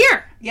lots of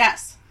beer.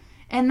 Yes.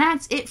 And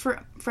that's it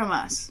from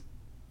us.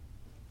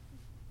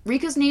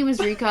 Rika's name is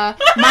Rika.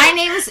 My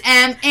name is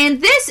Em.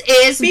 And this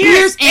is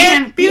Beers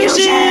and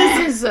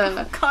Beauches.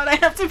 God, I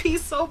have to pee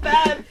so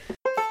bad.